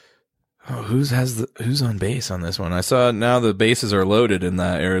who's on base on this one. I saw now the bases are loaded in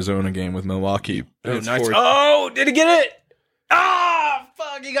that Arizona game with Milwaukee. Oh, nice. Oh, did he get it? Ah,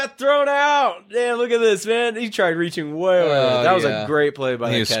 fuck, he got thrown out. Damn, look at this, man. He tried reaching way over. That was a great play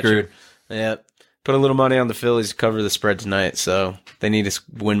by the catcher. Screwed. Yeah. Put a little money on the Phillies to cover the spread tonight, so they need to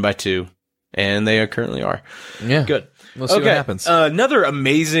win by 2, and they currently are. Yeah, good. We'll see what happens. Another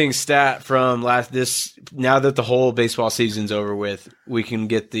amazing stat from now that the whole baseball season's over with, we can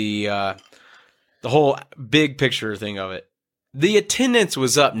get the whole big picture thing of it. The attendance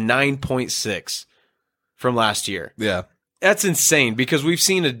was up 9.6 from last year. Yeah. That's insane because we've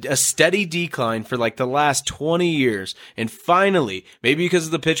seen a steady decline for like the last 20 years. And finally, maybe because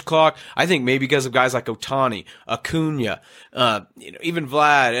of the pitch clock, I think maybe because of guys like Ohtani, Acuna, even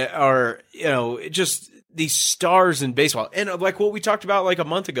Vlad, or, just these stars in baseball. And like what we talked about like a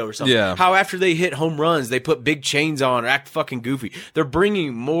month ago or something. Yeah. How after they hit home runs, they put big chains on or act fucking goofy. They're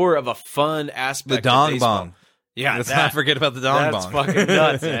bringing more of a fun aspect the dong to baseball. bong. Yeah, let's not forget about the dong that's bong. That's fucking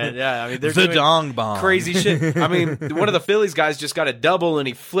nuts, man. Yeah, I mean, they're the doing dong bong. Crazy shit. I mean, one of the Phillies guys just got a double and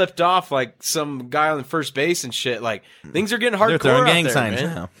he flipped off like some guy on the first base and shit. Like things are getting hardcore. They're throwing gang out there, signs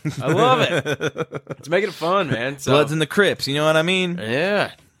man. now. I love it. It's making it fun, man. So, Bloods and the Crips. You know what I mean?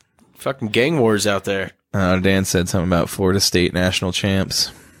 Yeah, fucking gang wars out there. Dan said something about Florida State national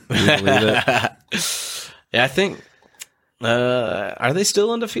champs. Do you believe it? Yeah, I think. Are they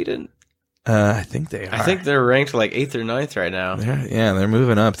still undefeated? I think they are. I think they're ranked like 8th or 9th right now. They're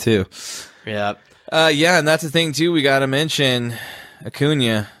moving up too. Yeah. And that's the thing too. We got to mention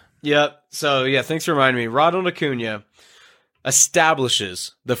Acuna. Yep. So yeah, thanks for reminding me. Ronald Acuna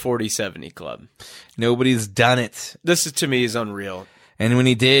establishes the 40-70 club. Nobody's done it. This is, to me, is unreal. And when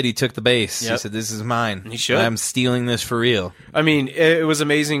he did, he took the base. Yep. He said, "This is mine. He should. I'm stealing this for real." I mean, it was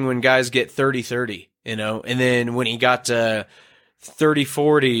amazing when guys get 30-30, and then when he got to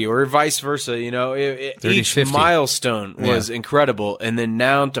 30-40 or vice versa, each 50. milestone was incredible. And then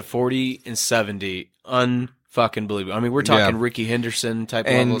now to 40-70, unfucking believable. I mean, we're talking Ricky Henderson type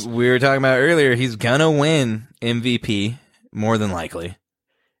levels. And we were talking about earlier, he's gonna win MVP more than likely.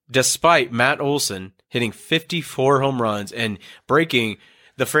 Despite Matt Olson hitting 54 home runs and breaking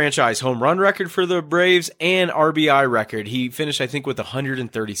the franchise home run record for the Braves and RBI record. He finished, I think, with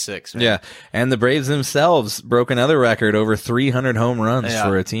 136. Man. Yeah, and the Braves themselves broke another record, over 300 home runs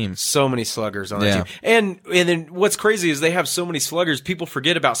for a team. So many sluggers on that team. And then what's crazy is they have so many sluggers, people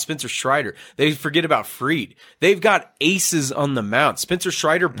forget about Spencer Strider. They forget about Fried. They've got aces on the mound. Spencer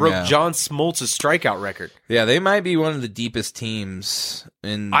Strider broke John Smoltz's strikeout record. Yeah, they might be one of the deepest teams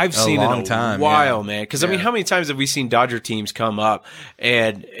in I've seen a long in a time. while, man. Because, I mean, how many times have we seen Dodger teams come up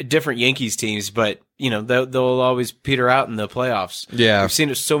and different Yankees teams, but, you know, they'll always peter out in the playoffs. Yeah. We've seen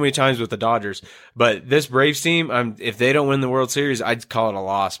it so many times with the Dodgers. But this Braves team, if they don't win the World Series, I'd call it a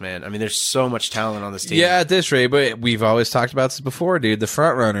loss, man. I mean, there's so much talent on this team. Yeah, at this rate, but we've always talked about this before, dude. The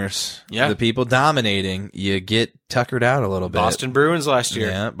front runners, the people dominating, you get tuckered out a little bit. Boston Bruins last year.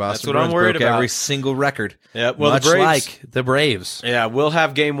 Yeah, Boston That's what Bruins I'm worried broke about. every single record. Yeah, well, much the Braves, like the Braves. Yeah, we'll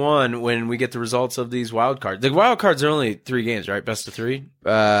have game one when we get the results of these wild cards. The wild cards are only 3 games, right? Best of 3?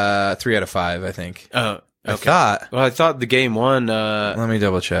 3 out of 5, I think. Oh, okay. I thought the game one. Let me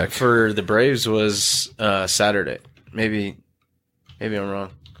double check. For the Braves was Saturday. Maybe I'm wrong.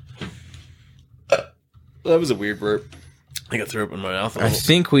 That was a weird burp. I think I threw up in my mouth. I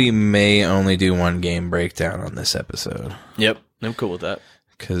think we may only do 1 game breakdown on this episode. Yep, I'm cool with that.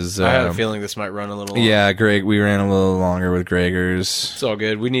 Because I had a feeling this might run a little long. Yeah, Greg, we ran a little longer with Gregors. It's all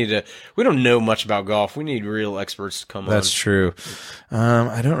good. We don't know much about golf. We need real experts to come on. That's true.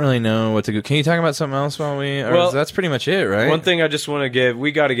 I don't really know what to go. Can you talk about something else while that's pretty much it, right? One thing I just want to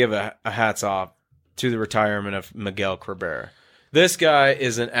we got to give a hats off to the retirement of Miguel Cabrera. This guy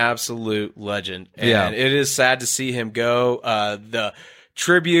is an absolute legend. And it is sad to see him go. The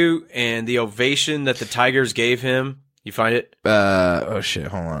tribute and the ovation that the Tigers gave him. You find it? Oh shit,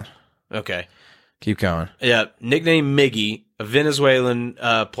 hold on. Okay. Keep going. Yeah, nicknamed Miggy, a Venezuelan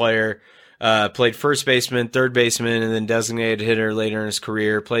player, played first baseman, third baseman, and then designated hitter later in his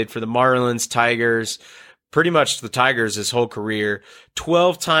career. Played for the Marlins, Tigers, pretty much the Tigers his whole career.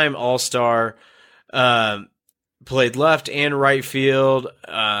 12-time All-Star, played left and right field,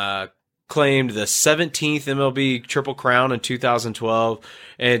 claimed the 17th MLB Triple Crown in 2012.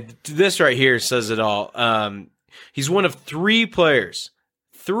 And this right here says it all. He's one of 3 players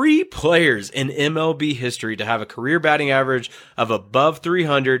in MLB history to have a career batting average of above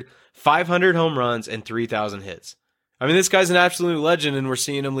 300, 500 home runs, and 3,000 hits. I mean, this guy's an absolute legend, and we're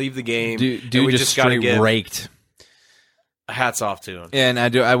seeing him leave the game. Dude we just got to straight give raked. Hats off to him. And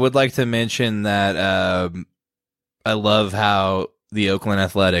I would like to mention that I love how the Oakland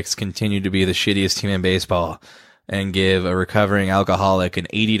Athletics continue to be the shittiest team in baseball and give a recovering alcoholic an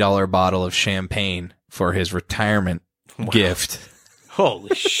 $80 bottle of champagne for his retirement gift.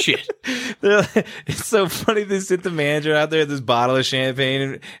 Holy shit. It's so funny. They sent the manager out there with this bottle of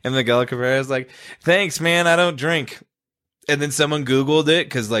champagne, and Miguel Cabrera's like, thanks, man, I don't drink. And then someone Googled it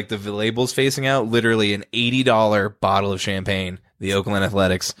because like the label's facing out. Literally an $80 bottle of champagne. The Oakland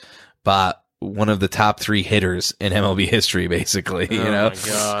Athletics bought one of the top 3 hitters in MLB history, basically. You know? Oh, my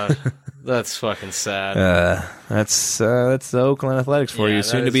God. That's fucking sad. That's the Oakland Athletics for you.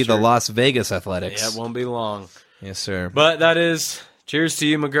 Soon to be the Las Vegas Athletics. Yeah, it won't be long. Yes, sir. But that is cheers to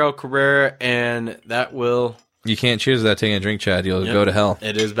you, Miguel Cabrera, and that will... You can't cheers without taking a drink, Chad. You'll go to hell.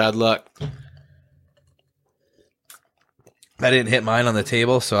 It is bad luck. I didn't hit mine on the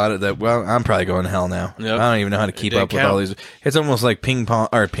table, so I'm probably going to hell now. Yep. I don't even know how to keep up with all these. It's almost like ping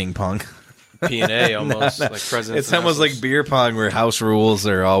pong. P&A almost, like presidents. It's almost like beer pong where house rules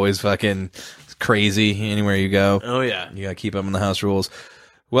are always fucking crazy anywhere you go. Oh, yeah. You got to keep up on the house rules.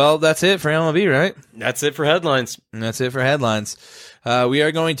 Well, that's it for MLB, right? That's it for headlines. And that's it for headlines. We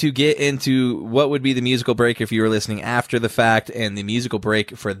are going to get into what would be the musical break if you were listening after the fact, and the musical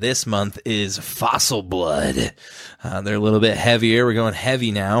break for this month is Fossil Blood. They're a little bit heavier. We're going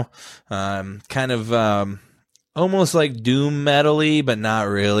heavy now. Kind of almost like doom metal-y, but not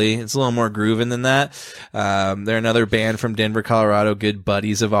really. It's a little more grooving than that. They're another band from Denver, Colorado, good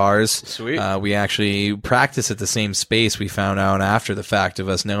buddies of ours. Sweet. We actually practice at the same space, we found out after the fact of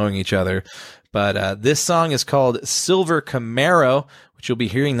us knowing each other. But this song is called Silver Camaro, which you'll be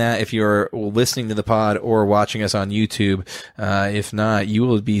hearing that if you're listening to the pod or watching us on YouTube. If not, you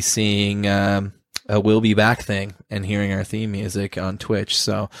will be seeing a We'll Be Back thing and hearing our theme music on Twitch.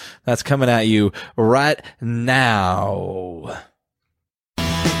 So that's coming at you right now.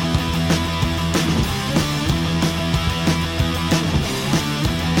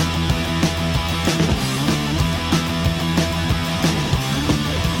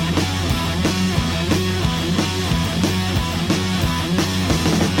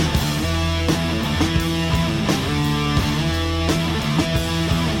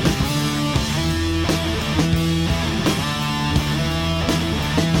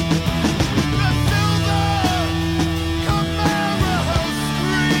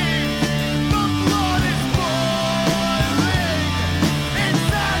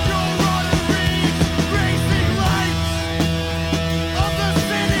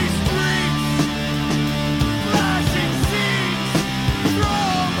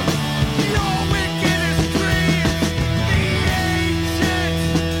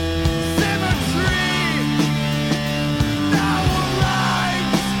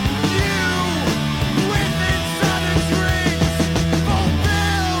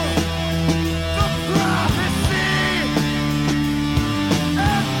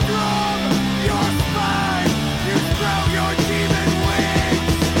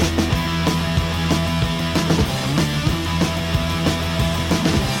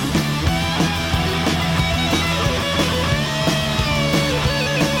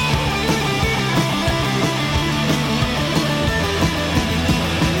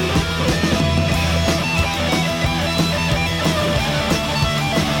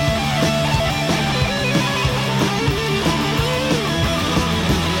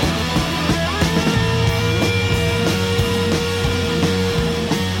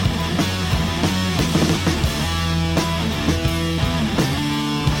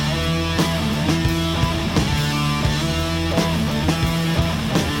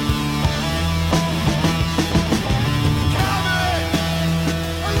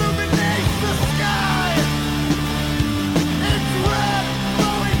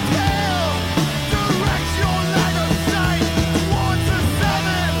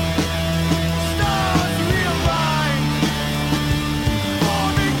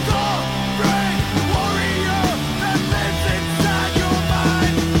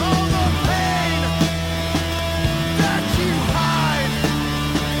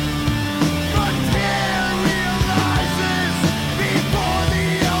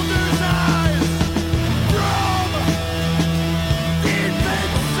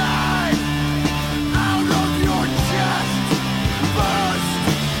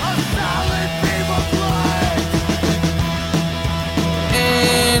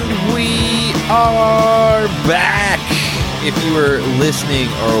 are back. If you were listening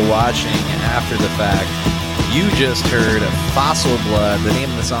or watching after the fact, you just heard Fossil Blood. The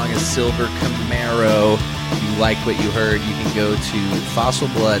name of the song is Silver Camaro. If you like what you heard, you can go to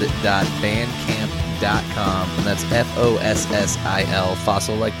fossilblood.bandcamp.com. And that's Fossil,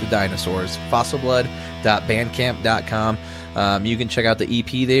 fossil like the dinosaurs. Fossilblood.bandcamp.com. You can check out the EP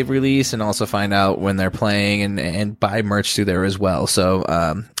they've released and also find out when they're playing and buy merch through there as well.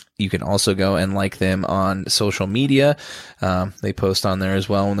 So, you can also go and like them on social media. They post on there as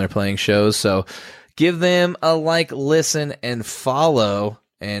well when they're playing shows. So give them a like, listen, and follow.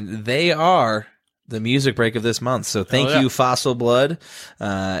 And they are the music break of this month. So thank you, Fossil Blood.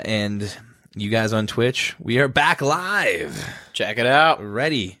 And you guys on Twitch, we are back live. Check it out.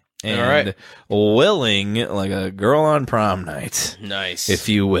 Ready and willing like a girl on prom night. Nice. If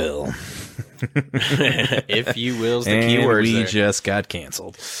you will. If you will's the and key word. We just got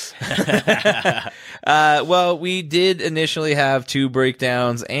canceled. Well, we did initially have 2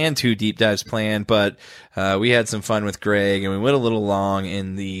 breakdowns and 2 deep dives planned, but we had some fun with Greg and we went a little long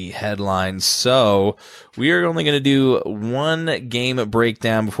in the headlines. So we are only going to do 1 game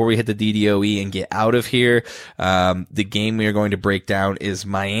breakdown before we hit the DDOE and get out of here. The game we are going to break down is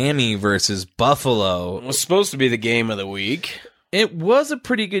Miami versus Buffalo. It was supposed to be the game of the week. It was a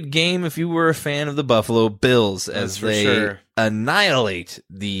pretty good game if you were a fan of the Buffalo Bills as they annihilate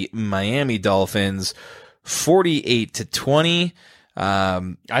the Miami Dolphins 48-20.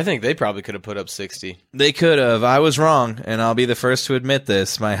 I think they probably could have put up 60. They could have. I was wrong, and I'll be the first to admit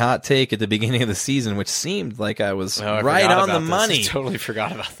this. My hot take at the beginning of the season, which seemed like I was right on the money. I totally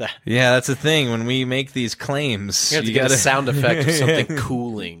forgot about that. Yeah, that's the thing. When we make these claims, you have to get a sound effect of something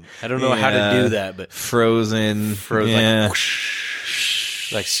cooling. I don't know how to do that, but Frozen. Yeah.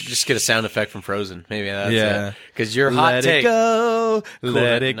 Like, just get a sound effect from Frozen. Maybe that's it. Because your hot take.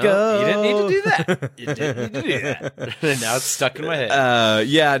 Let it go. You didn't need to do that. You didn't need to do that. Now it's stuck in my head.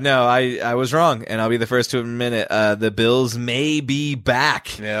 I was wrong, and I'll be the first to admit it. The Bills may be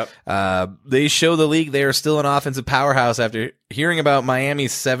back. Yep. They show the league they are still an offensive powerhouse after hearing about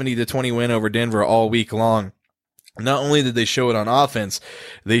Miami's 70-20 win over Denver all week long. Not only did they show it on offense,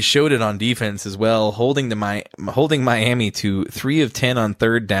 they showed it on defense as well, holding Miami to 3 of 10 on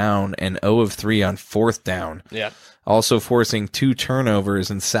 3rd down and 0 of 3 on 4th down. Yeah. Also forcing 2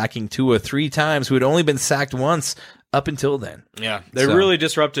 turnovers and sacking Tua 3 times, who had only been sacked once up until then. Yeah, they really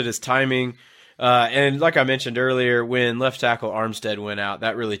disrupted his timing. And like I mentioned earlier, when left tackle Armstead went out,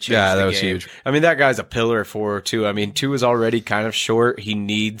 that really changed the game. Yeah, that was huge. I mean, that guy's a pillar for Tua. I mean, Tua's already kind of short. He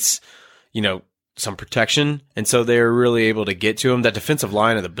needs, some protection, and so they were really able to get to him. That defensive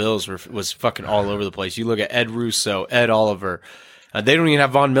line of the Bills was fucking all over the place. You look at Ed Russo, Ed Oliver. They don't even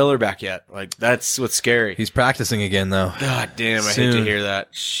have Von Miller back yet. Like, that's what's scary. He's practicing again, though. God damn, I hate to hear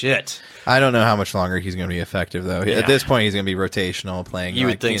that. Shit. I don't know how much longer he's going to be effective, though. Yeah. At this point, he's going to be rotational, playing. You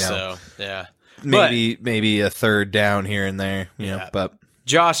would think so, yeah. Maybe a 3rd down here and there, know, but...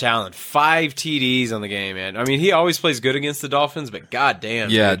 Josh Allen, 5 TDs on the game, man. I mean, he always plays good against the Dolphins, but goddamn,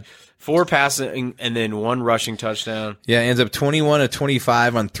 dude. 4 passing and then 1 rushing touchdown. Yeah, ends up 21 of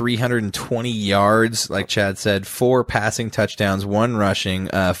 25 on 320 yards. Like Chad said, 4 passing touchdowns, 1 rushing,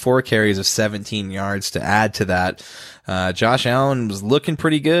 4 carries of 17 yards to add to that. Josh Allen was looking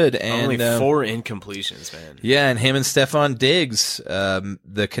pretty good. And only 4 incompletions, man. Yeah, and him and Stephon Diggs,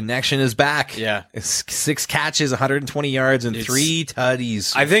 the connection is back. Yeah. 6 catches, 120 yards, and 3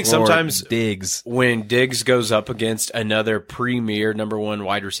 tutties. I think sometimes Diggs, when Diggs goes up against another premier number 1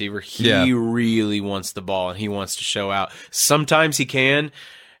 wide receiver, he really wants the ball and he wants to show out. Sometimes he can,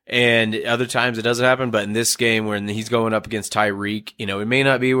 and other times it doesn't happen. But in this game, when he's going up against Tyreek, it may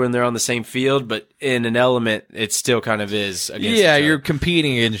not be when they're on the same field, but in an element, it still kind of is against each other. You're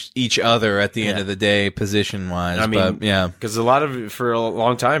competing against each other at the end of the day, position-wise. I mean, because for a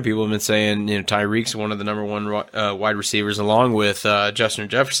long time, people have been saying, Tyreek's one of the number 1 wide receivers along with Justin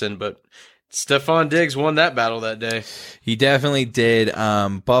Jefferson, but Stephon Diggs won that battle that day. He definitely did.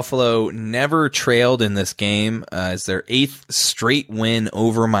 Buffalo never trailed in this game. It's their 8th straight win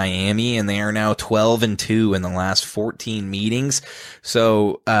over Miami, and they are now 12-2 in the last 14 meetings.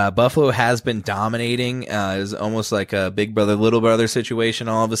 So Buffalo has been dominating. It's almost like a big brother, little brother situation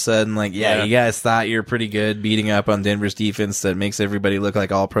all of a sudden. Like, you guys thought you're pretty good beating up on Denver's defense that makes everybody look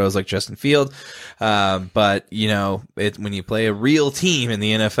like all pros like Justin Field. But, when you play a real team in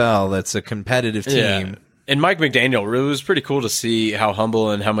the NFL, that's a competitive team. Yeah. And Mike McDaniel, it was pretty cool to see how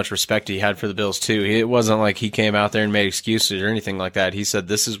humble and how much respect he had for the Bills, too. It wasn't like he came out there and made excuses or anything like that. He said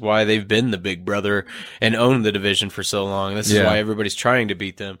this is why they've been the big brother and owned the division for so long. This is why everybody's trying to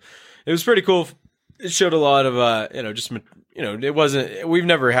beat them. It was pretty cool. It showed a lot of, just it wasn't. We've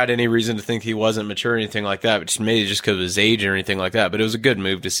never had any reason to think he wasn't mature or anything like that. But just maybe just because of his age or anything like that. But it was a good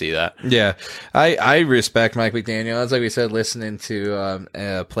move to see that. Yeah, I respect Mike McDaniel. That's like we said, listening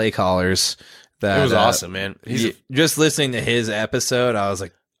to play callers. That it was awesome, man. Just listening to his episode, I was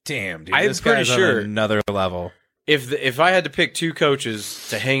like, damn, dude, this guy's on another level. If I had to pick two coaches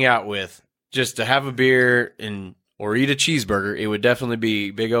to hang out with, just to have a beer or eat a cheeseburger, it would definitely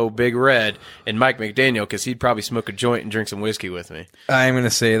be Big Red and Mike McDaniel, because he'd probably smoke a joint and drink some whiskey with me. I'm gonna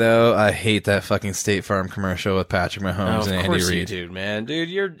say though, I hate that fucking State Farm commercial with Patrick Mahomes and Andy Reid. Dude, man,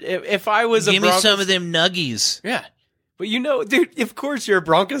 dude, if I was give me some of them nuggies. Yeah, but dude, of course you're a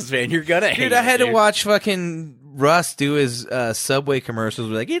Broncos fan. You're gonna hate. Dude, I had to watch fucking Russ do his Subway commercials.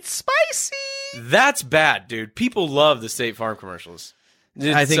 We're like, it's spicy. That's bad, dude. People love the State Farm commercials.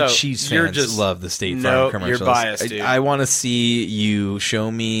 I think Chiefs fans love the State Farm commercials. You're biased, dude. I want to see you show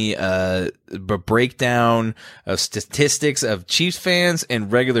me a breakdown of statistics of Chiefs fans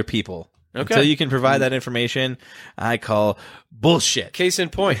and regular people. Okay. Until you can provide that information, I call bullshit. Case in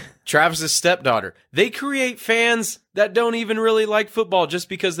point, Travis's stepdaughter. They create fans that don't even really like football just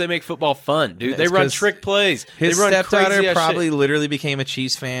because they make football fun, dude. They run trick plays. His they run stepdaughter probably literally became a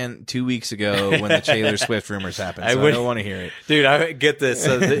Chiefs fan 2 weeks ago when the Taylor Swift rumors happened. So I don't want to hear it. Dude, I get this.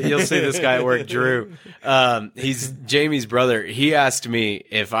 So you'll see this guy at work, Drew. He's Jamie's brother. He asked me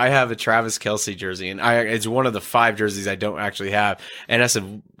if I have a Travis Kelce jersey, and it's one of the 5 jerseys I don't actually have. And I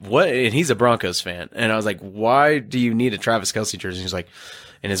said, what? And he's a Broncos fan. And I was like, why do you need a Travis Kelce jersey? And he's like,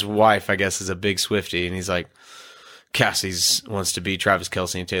 and his wife, I guess, is a big Swiftie. And he's like, Cassie's wants to be Travis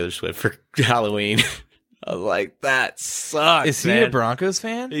Kelce and Taylor Swift for Halloween. I was like, that sucks. Is he a Broncos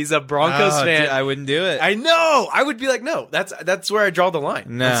fan? He's a Broncos fan. Dude, I wouldn't do it. I know. I would be like, no, that's where I draw the line.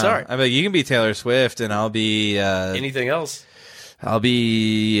 No, I'm sorry. I'm like, you can be Taylor Swift, and I'll be anything else. I'll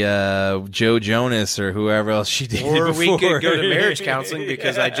be Joe Jonas or whoever else she dated Or before. we could go to marriage counseling,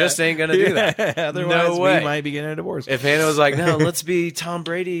 because I just ain't going to do that. Otherwise, no way. we might be getting a divorce. If Hannah was like, no, let's be Tom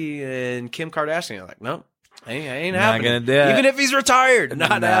Brady and Kim Kardashian, I'm like, no, I ain't happening. Not gonna do it. Even if he's retired,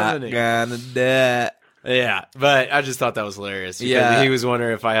 not happening. Gonna do it. Yeah, but I just thought that was hilarious. Because he was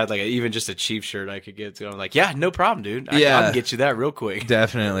wondering if I had even just a Chiefs shirt I could get to. I'm like, yeah, no problem, dude. I can get you that real quick.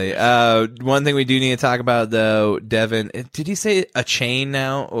 Definitely. One thing we do need to talk about, though, Devin, did he say a chain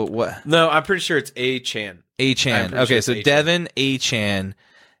now? Or what? No, I'm pretty sure it's A-Chan. A-Chan. Okay, so Devin A-Chan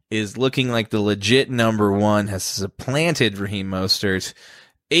is looking like the legit number one, has supplanted Raheem Mostert.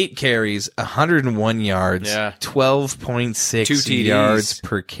 8 carries, 101 yards, 12.6 yards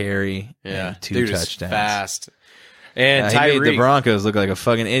per carry, and 2 touchdowns. Fast. And he made the Broncos look like a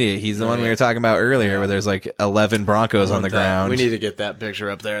fucking idiot. He's the one we were talking about earlier, where there's 11 Broncos on the ground. We need to get that picture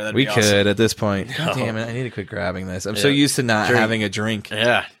up there. That'd be awesome. Could at this point. God damn it! I need to quit grabbing this. I'm so used to not having a drink.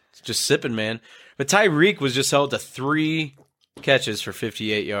 Yeah, just sipping, man. But Tyreek was just held to 3 catches for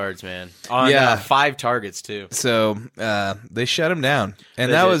 58 yards, man. On 5 targets, too. So they shut him down.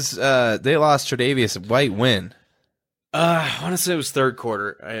 And they lost Tre'Davious White when? I want to say it was third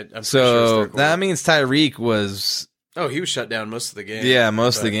quarter. I'm so sure it was third quarter. That means Tyreek was... Oh, he was shut down most of the game. Yeah,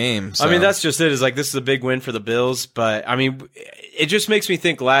 most of the game. So. I mean, that's just it. Is this is a big win for the Bills. But, I mean, it just makes me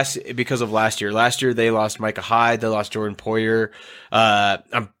think because of last year. Last year, they lost Micah Hyde. They lost Jordan Poyer. I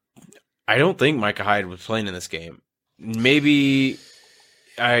don't think Micah Hyde was playing in this game. Maybe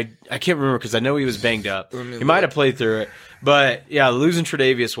I can't remember, because I know he was banged up. He might have played through it, but yeah, losing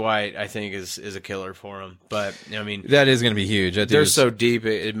Tre'Davious White I think is a killer for him. But I mean, that is going to be huge. They're so deep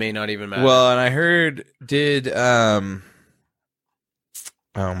it may not even matter. Well, and I heard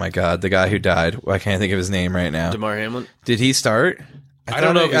oh my god, the guy who died. I can't think of his name right now. Damar Hamlin. Did he start? I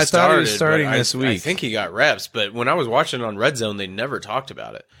don't know if he started. I thought he was starting this week. I think he got reps, but when I was watching on Red Zone, they never talked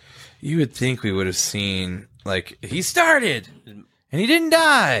about it. You would think we would have seen, he started, and he didn't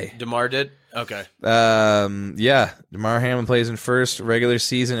die. DeMar did? Okay. Yeah. DeMar Hamlin plays in first regular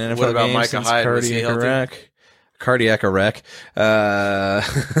season NFL what about game Micah since Hyde? cardiac arrest.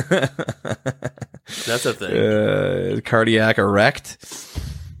 That's a thing. Cardiac erect.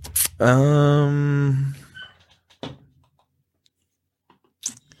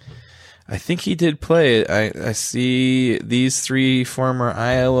 I think he did play it. I see these 3 former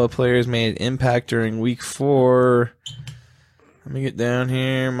Iowa players made an impact during week 4. Let me get down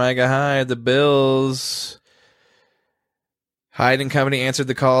here. Micah Hyde, the Bills. Hyde and company answered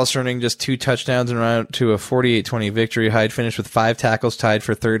the call, turning just 2 touchdowns and round to a 48-20 victory. Hyde finished with 5 tackles, tied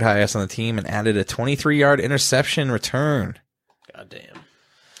for 3rd highest on the team, and added a 23-yard interception return. God damn.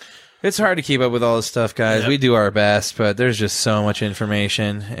 It's hard to keep up with all this stuff, guys. Yep. We do our best, but there's just so much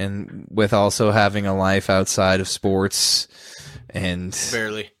information, and with also having a life outside of sports, and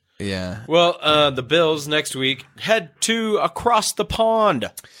barely. Yeah. Well, the Bills next week head to across the pond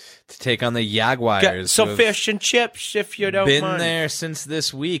to take on the Jaguars. Get some fish and chips if you don't been mind. there since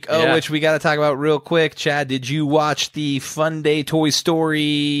this week. Oh, which we got to talk about real quick. Chad, did you watch the Fun Day Toy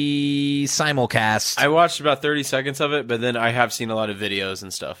Story simulcast? I watched about 30 seconds of it, but then I have seen a lot of videos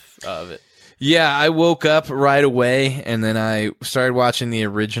and stuff of it. Yeah, I woke up right away, and then I started watching the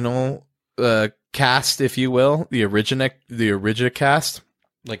original cast, if you will, the original cast.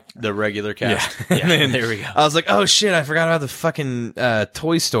 Like the regular cast. Yeah. Then, there we go. I was like, oh shit, I forgot about the fucking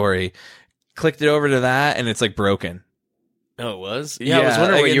Toy Story. Clicked it over to that, and it's like broken. Oh, it was? Yeah, I was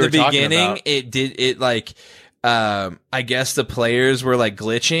wondering like what you were talking about. It like, I guess the players were like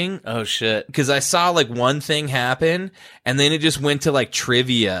glitching. Oh shit. Because I saw like one thing happen, and then it just went to like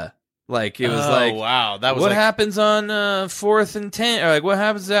trivia. Like it was like, wow, that was what like, happens on 4th and 10, or like what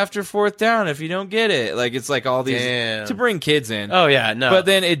happens after 4th down if you don't get it? Like it's like all these to bring kids in. Oh yeah, no. But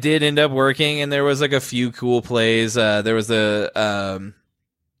then it did end up working, and there was like a few cool plays. There was the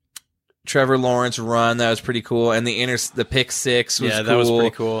Trevor Lawrence run that was pretty cool, and the pick six was cool. That was pretty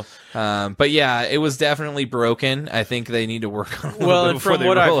cool. But yeah, it was definitely broken. I think they need to work on it. Well, and from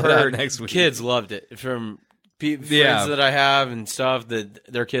what I've heard, next week. Kids loved it. From friends that I have and stuff that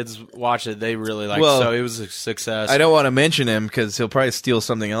their kids watch it, they really like. Well, so it was a success. I don't want to mention him because he'll probably steal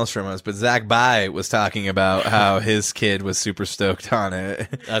something else from us. But Zach Bai was talking about how his kid was super stoked on it.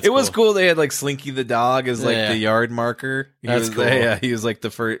 It was cool. They had like Slinky the dog as like the yard marker. That's cool. He was like the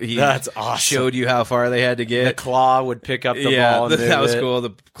first. That's awesome. Showed you how far they had to get. The claw would pick up the ball. And that was cool.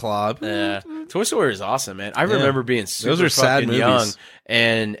 The claw. Yeah, Toy Story is awesome, man. I remember being super Those are sad fucking young movies.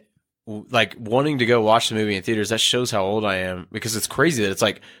 and like wanting to go watch the movie in theaters. That shows how old I am because it's crazy that it's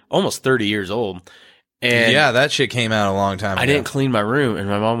like almost 30 years old. And yeah, that shit came out a long time ago. I didn't clean my room, and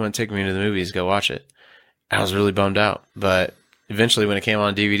my mom wouldn't take me to the movies to go watch it. I was really bummed out, but eventually when it came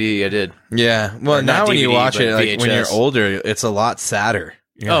on DVD, I did. Yeah, well, Or now not when you DVD, watch but it, like when you're VHS. older, it's a lot sadder.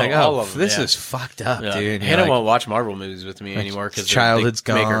 You're like, all of them, this is fucked up, Yeah. dude. Hannah won't watch Marvel movies with me anymore because childhood's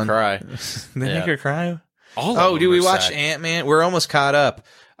they make her gone. cry. They make her cry. All of Oh, them dude, we are watched sad. Ant-Man. We're almost caught up.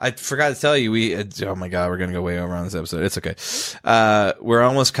 I forgot to tell you, oh my god, we're gonna go way over on this episode. It's okay. We're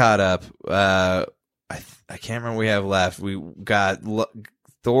almost caught up. I can't remember what we have left. We got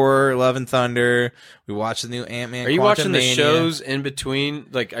Thor: Love and Thunder. We watched the new Ant-Man. Are you watching the Quantumania. shows in between?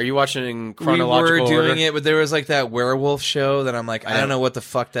 Like, are you watching in We chronological were doing order? it, but there was like that werewolf show that I'm like, I don't know what the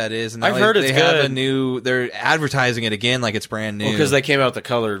fuck that is. And I've now heard they it's have good. a new. They're advertising it again like it's brand new. Because they came out with the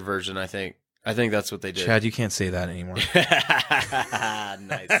colored version, I think. I think that's what they did. Chad, you can't say that anymore.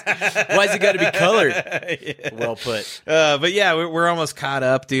 Nice. Why's it got to be colored? Yeah. Well put. But yeah, we're almost caught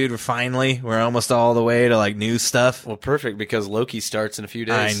up, dude. We're almost all the way to like new stuff. Well, perfect because Loki starts in a few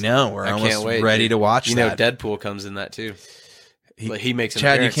I days. know. We're I almost can't wait, ready dude. to watch You that. know, Deadpool comes in that too. He makes an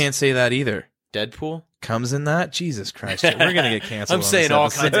Chad, appearance. you can't say that either. Deadpool? Comes in that? Jesus Christ. We're going to get canceled. I'm on saying this all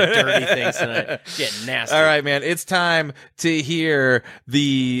episode. kinds of dirty things tonight. Getting nasty. All right, man. It's time to hear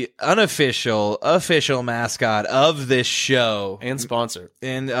the official mascot of this show. And sponsor.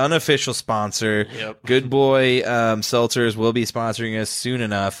 And unofficial sponsor. Yep. Good Boy Seltzers will be sponsoring us soon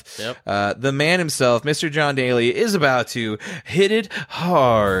enough. Yep. The man himself, Mr. John Daly, is about to hit it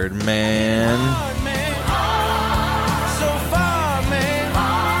hard, man.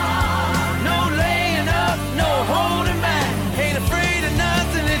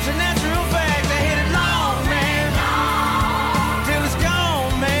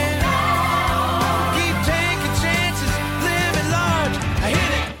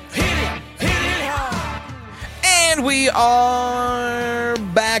 And we are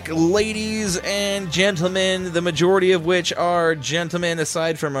back, ladies and gentlemen, the majority of which are gentlemen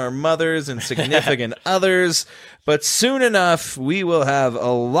aside from our mothers and significant others. But soon enough, we will have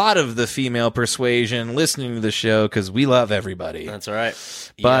a lot of the female persuasion listening to the show because we love everybody. That's all right.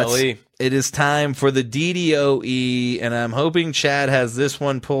 But ELE. it is time for the DDOE, and I'm hoping Chad has this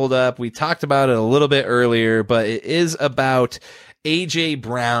one pulled up. We talked about it a little bit earlier, but it is about A.J.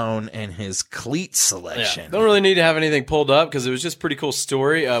 Brown and his cleat selection. Yeah. Don't really need to have anything pulled up because it was just a pretty cool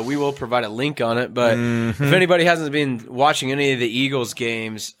story. We will provide a link on it, but if anybody hasn't been watching any of the Eagles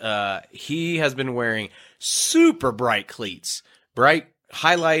games, he has been wearing super bright cleats, bright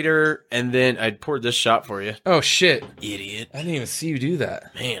highlighter, and then I poured this shot for you. Oh, shit. Idiot. I didn't even see you do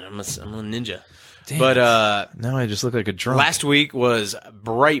that. Man, I'm a ninja. Damn But now I just look like a drunk. last week was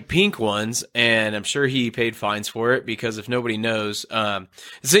bright pink ones, and I'm sure he paid fines for it because if nobody knows,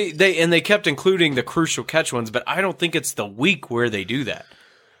 they kept including the crucial catch ones, but I don't think it's the week where they do that.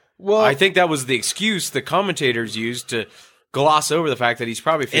 Well, I think that was the excuse the commentators used to gloss over the fact that he's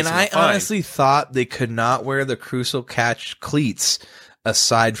probably facing and I a fine. honestly thought they could not wear the crucial catch cleats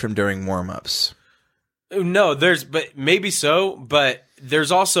aside from during warm-ups? No, but maybe so, but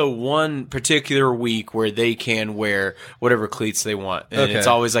there's also one particular week where they can wear whatever cleats they want. And it's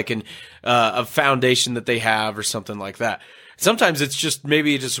always like a foundation that they have or something like that. Sometimes it's just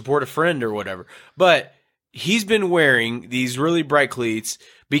maybe to support a friend or whatever. But he's been wearing these really bright cleats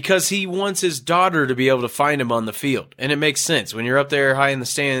because he wants his daughter to be able to find him on the field. And it makes sense. When you're up there high in the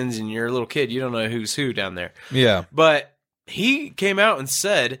stands and you're a little kid, you don't know who's who down there. Yeah. But he came out and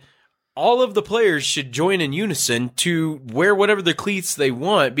said all of the players should join in unison to wear whatever the cleats they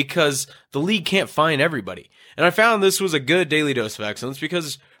want because the league can't find everybody. And I found this was a good daily dose of excellence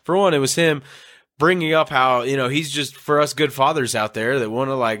because, for one, it was him bringing up how, he's just for us good fathers out there that want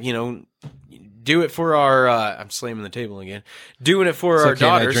to, do it for our, I'm slamming the table again, doing it for our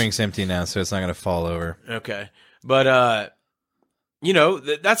daughters. My drink's empty now, so it's not going to fall over. Okay. But,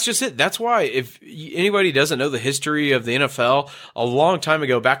 that's just it. That's why if anybody doesn't know the history of the NFL, a long time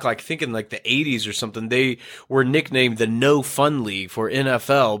ago, back thinking the 80s or something, they were nicknamed the No Fun League for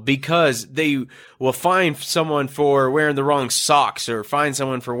NFL because they will find someone for wearing the wrong socks or find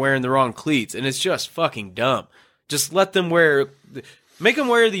someone for wearing the wrong cleats. And it's just fucking dumb. Just let them make them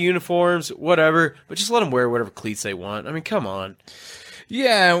wear the uniforms, whatever, but just let them wear whatever cleats they want. I mean, come on.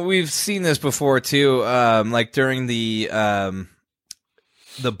 Yeah, we've seen this before too. During the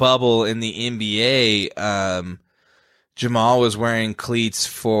bubble in the NBA, Jamal was wearing cleats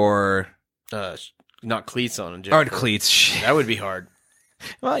for not cleats on him. Or cleats. Shit. That would be hard.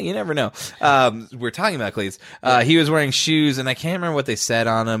 Well, you never know. We're talking about cleats. He was wearing shoes, and I can't remember what they said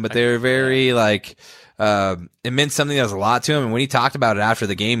on them, but they were very it meant something that was a lot to him. And when he talked about it after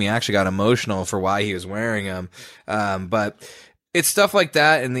the game, he actually got emotional for why he was wearing them. But it's stuff like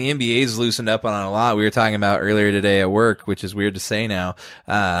that, and the NBA's loosened up on it a lot. We were talking about earlier today at work, which is weird to say now,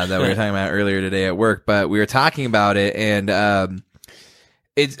 that we were talking about earlier today at work, but we were talking about it, and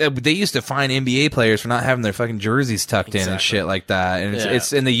they used to fine NBA players for not having their fucking jerseys tucked in and shit like that. And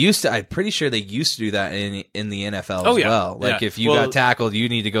and they used to, I'm pretty sure they used to do that in the NFL as well. If you got tackled, you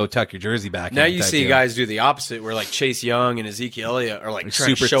need to go tuck your jersey back. Now you see guys do the opposite where Chase Young and Ezekiel Elliott are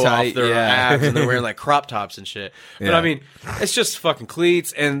trying to show off their abs and they're wearing crop tops and shit. But I mean, it's just fucking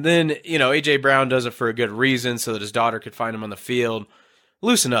cleats. And then, AJ Brown does it for a good reason so that his daughter could find him on the field.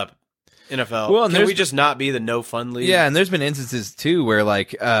 Loosen up. NFL. Well, can we just not be the no fun league? Yeah, and there's been instances too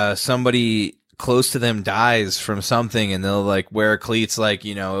where somebody close to them dies from something, and they'll wear cleats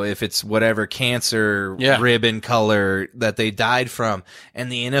if it's whatever cancer ribbon color that they died from,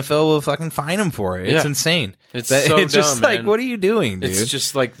 and the NFL will fucking fine them for it. It's insane. It's dumb, just man. what are you doing, dude? It's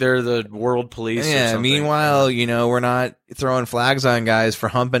just they're the world police. Yeah. Or something. Meanwhile, we're not throwing flags on guys for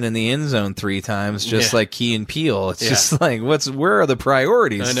humping in the end zone 3 times, just like Key and Peele. It's just where are the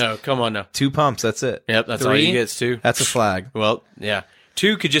priorities? I know. Come on now. 2 pumps. That's it. Yep. That's 3, all he gets. 2. That's a flag. Well, yeah.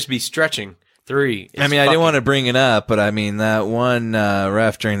 2 could just be stretching. 3. I didn't want to bring it up, but that one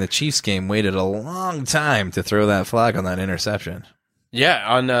ref during the Chiefs game waited a long time to throw that flag on that interception. Yeah,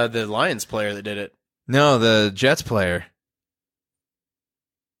 on the Lions player that did it. No, the Jets player.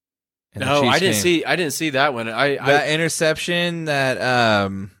 No, I didn't see that one. That interception that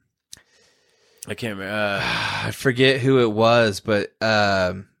I can't remember. I forget who it was, but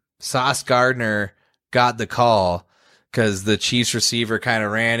Sauce Gardner got the call because the Chiefs receiver kind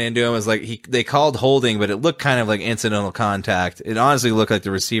of ran into him. It was they called holding, but it looked kind of like incidental contact. It honestly looked like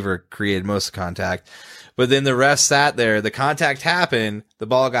the receiver created most of the contact. But then the ref sat there. The contact happened. The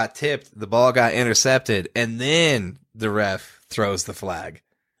ball got tipped. The ball got intercepted. And then the ref throws the flag.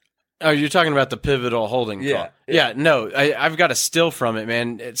 Oh, you're talking about the pivotal holding call. Yeah, no, I've got a still from it,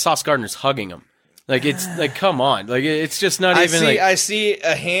 man. Sauce Gardner's hugging him. It's come on. It's just not even I see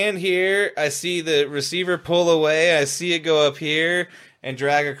a hand here. I see the receiver pull away. I see it go up here and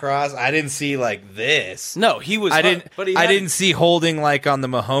drag across. I didn't see this. No, he was. I didn't see holding on the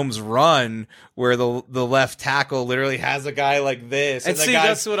Mahomes run where the left tackle literally has a guy like this, and see,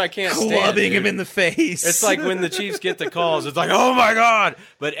 that's what I can't stand. Clubbing him in the face. It's like when the Chiefs get the calls. It's oh my god!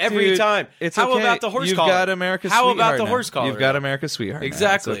 But every time, it's how okay. about the horse You've collar? Got America's how sweetheart about the now. horse collar? You've got America's sweetheart.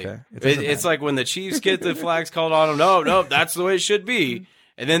 Exactly. Now. It's okay. It's like when the Chiefs get the flags called on them. No, that's the way it should be.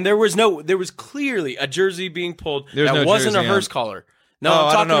 And then there was clearly a jersey being pulled that wasn't a horse collar. No,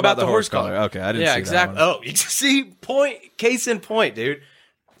 I'm talking about the horse collar. Okay, I didn't see exactly. that one. Oh, you see, case in point, dude.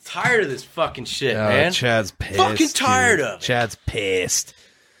 Tired of this fucking shit, man. Chad's pissed. Fucking tired of it. Chad's pissed.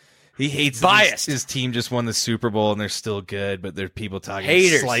 He hates biased. His team just won the Super Bowl and they're still good, but there's people talking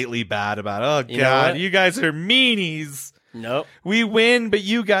haters. Slightly bad about it. Oh, God, you guys are meanies. Nope. We win, but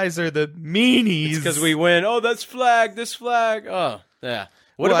you guys are the meanies. It's because we win. Oh, this flag. Oh, yeah.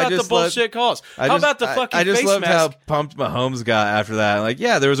 What Well, I about the just bullshit calls? How about the fucking I just face loved how mask? pumped Mahomes got after that. Like,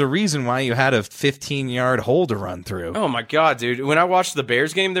 yeah, there was a reason why you had a 15-yard hole to run through. Oh my god, dude! When I watched the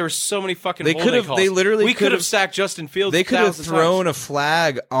Bears game, there were so many fucking. They could have. calls. They literally. We could have sacked Justin Fields. They could have 1,000 thrown times. a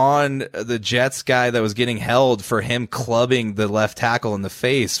flag on the Jets guy that was getting held for him clubbing the left tackle in the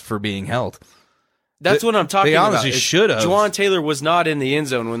face for being held. That's what I'm talking they about. honestly should have. Juwan Taylor was not in the end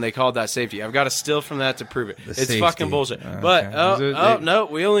zone when they called that safety. I've got a still from that to prove it. It's safety. fucking bullshit. Okay. But no,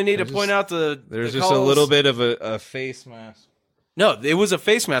 we only need to point out There's the just a calls. little bit of a face mask. No, it was a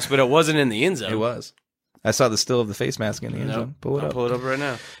face mask, but it wasn't in the end zone. It was. I saw the still of the face mask in the end zone. Pull it I'll up. pull it up right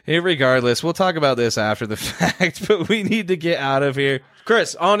now. Hey, regardless, we'll talk about this after the fact, but we need to get out of here.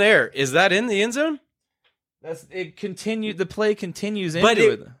 Chris, on air, is that in the end zone? It continued. The play continues But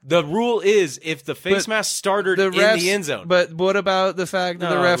into it. the rule is if the face mask started in the end zone. But what about the fact that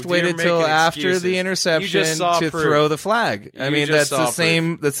the No, ref you're waited till making after excuses. the You interception just saw to proof. throw the flag? I You mean, just that's the saw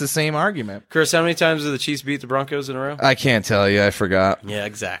same. That's the same argument. Chris, how many times did the Chiefs beat the Broncos in a row? I can't tell you. I forgot. Yeah,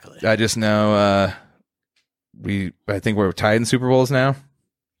 exactly. I just know I think we're tied in Super Bowls now.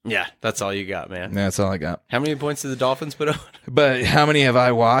 Yeah, that's all you got, man. That's all I got. How many points did the Dolphins put on? But how many have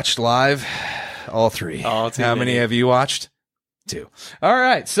I watched live? All 3. All too How many. many have you watched? 2. All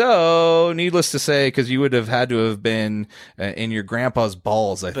right. So, needless to say, because you would have had to have been in your grandpa's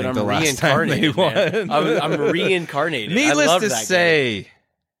balls, I But think, I'm the last time they reincarnated, won. man. I'm reincarnated. Needless I love to that say,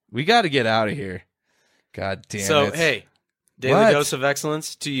 we got to get out of here. God damn game. So, it. hey, daily What? dose of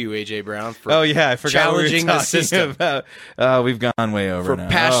excellence to you, AJ Brown. For Oh, yeah. I forgot what we were challenging the talking system. about. We've gone way over For now.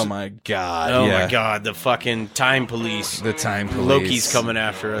 passion- Oh, my God. Oh yeah. my God, the fucking time police. The time police. Loki's coming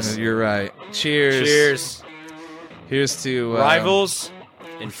after us. You're right. Cheers. Cheers. Here's to Rivals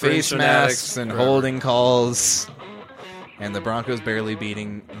and face fringe masks fanatics and forever. holding calls, and the Broncos barely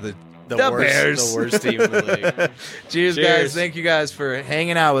beating the worst, Bears. the worst team in the league. Cheers, Cheers. guys. Thank you guys for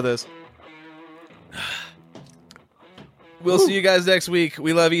hanging out with us. We'll see you guys next week.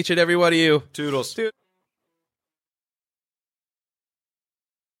 We love each and every one of you. Toodles.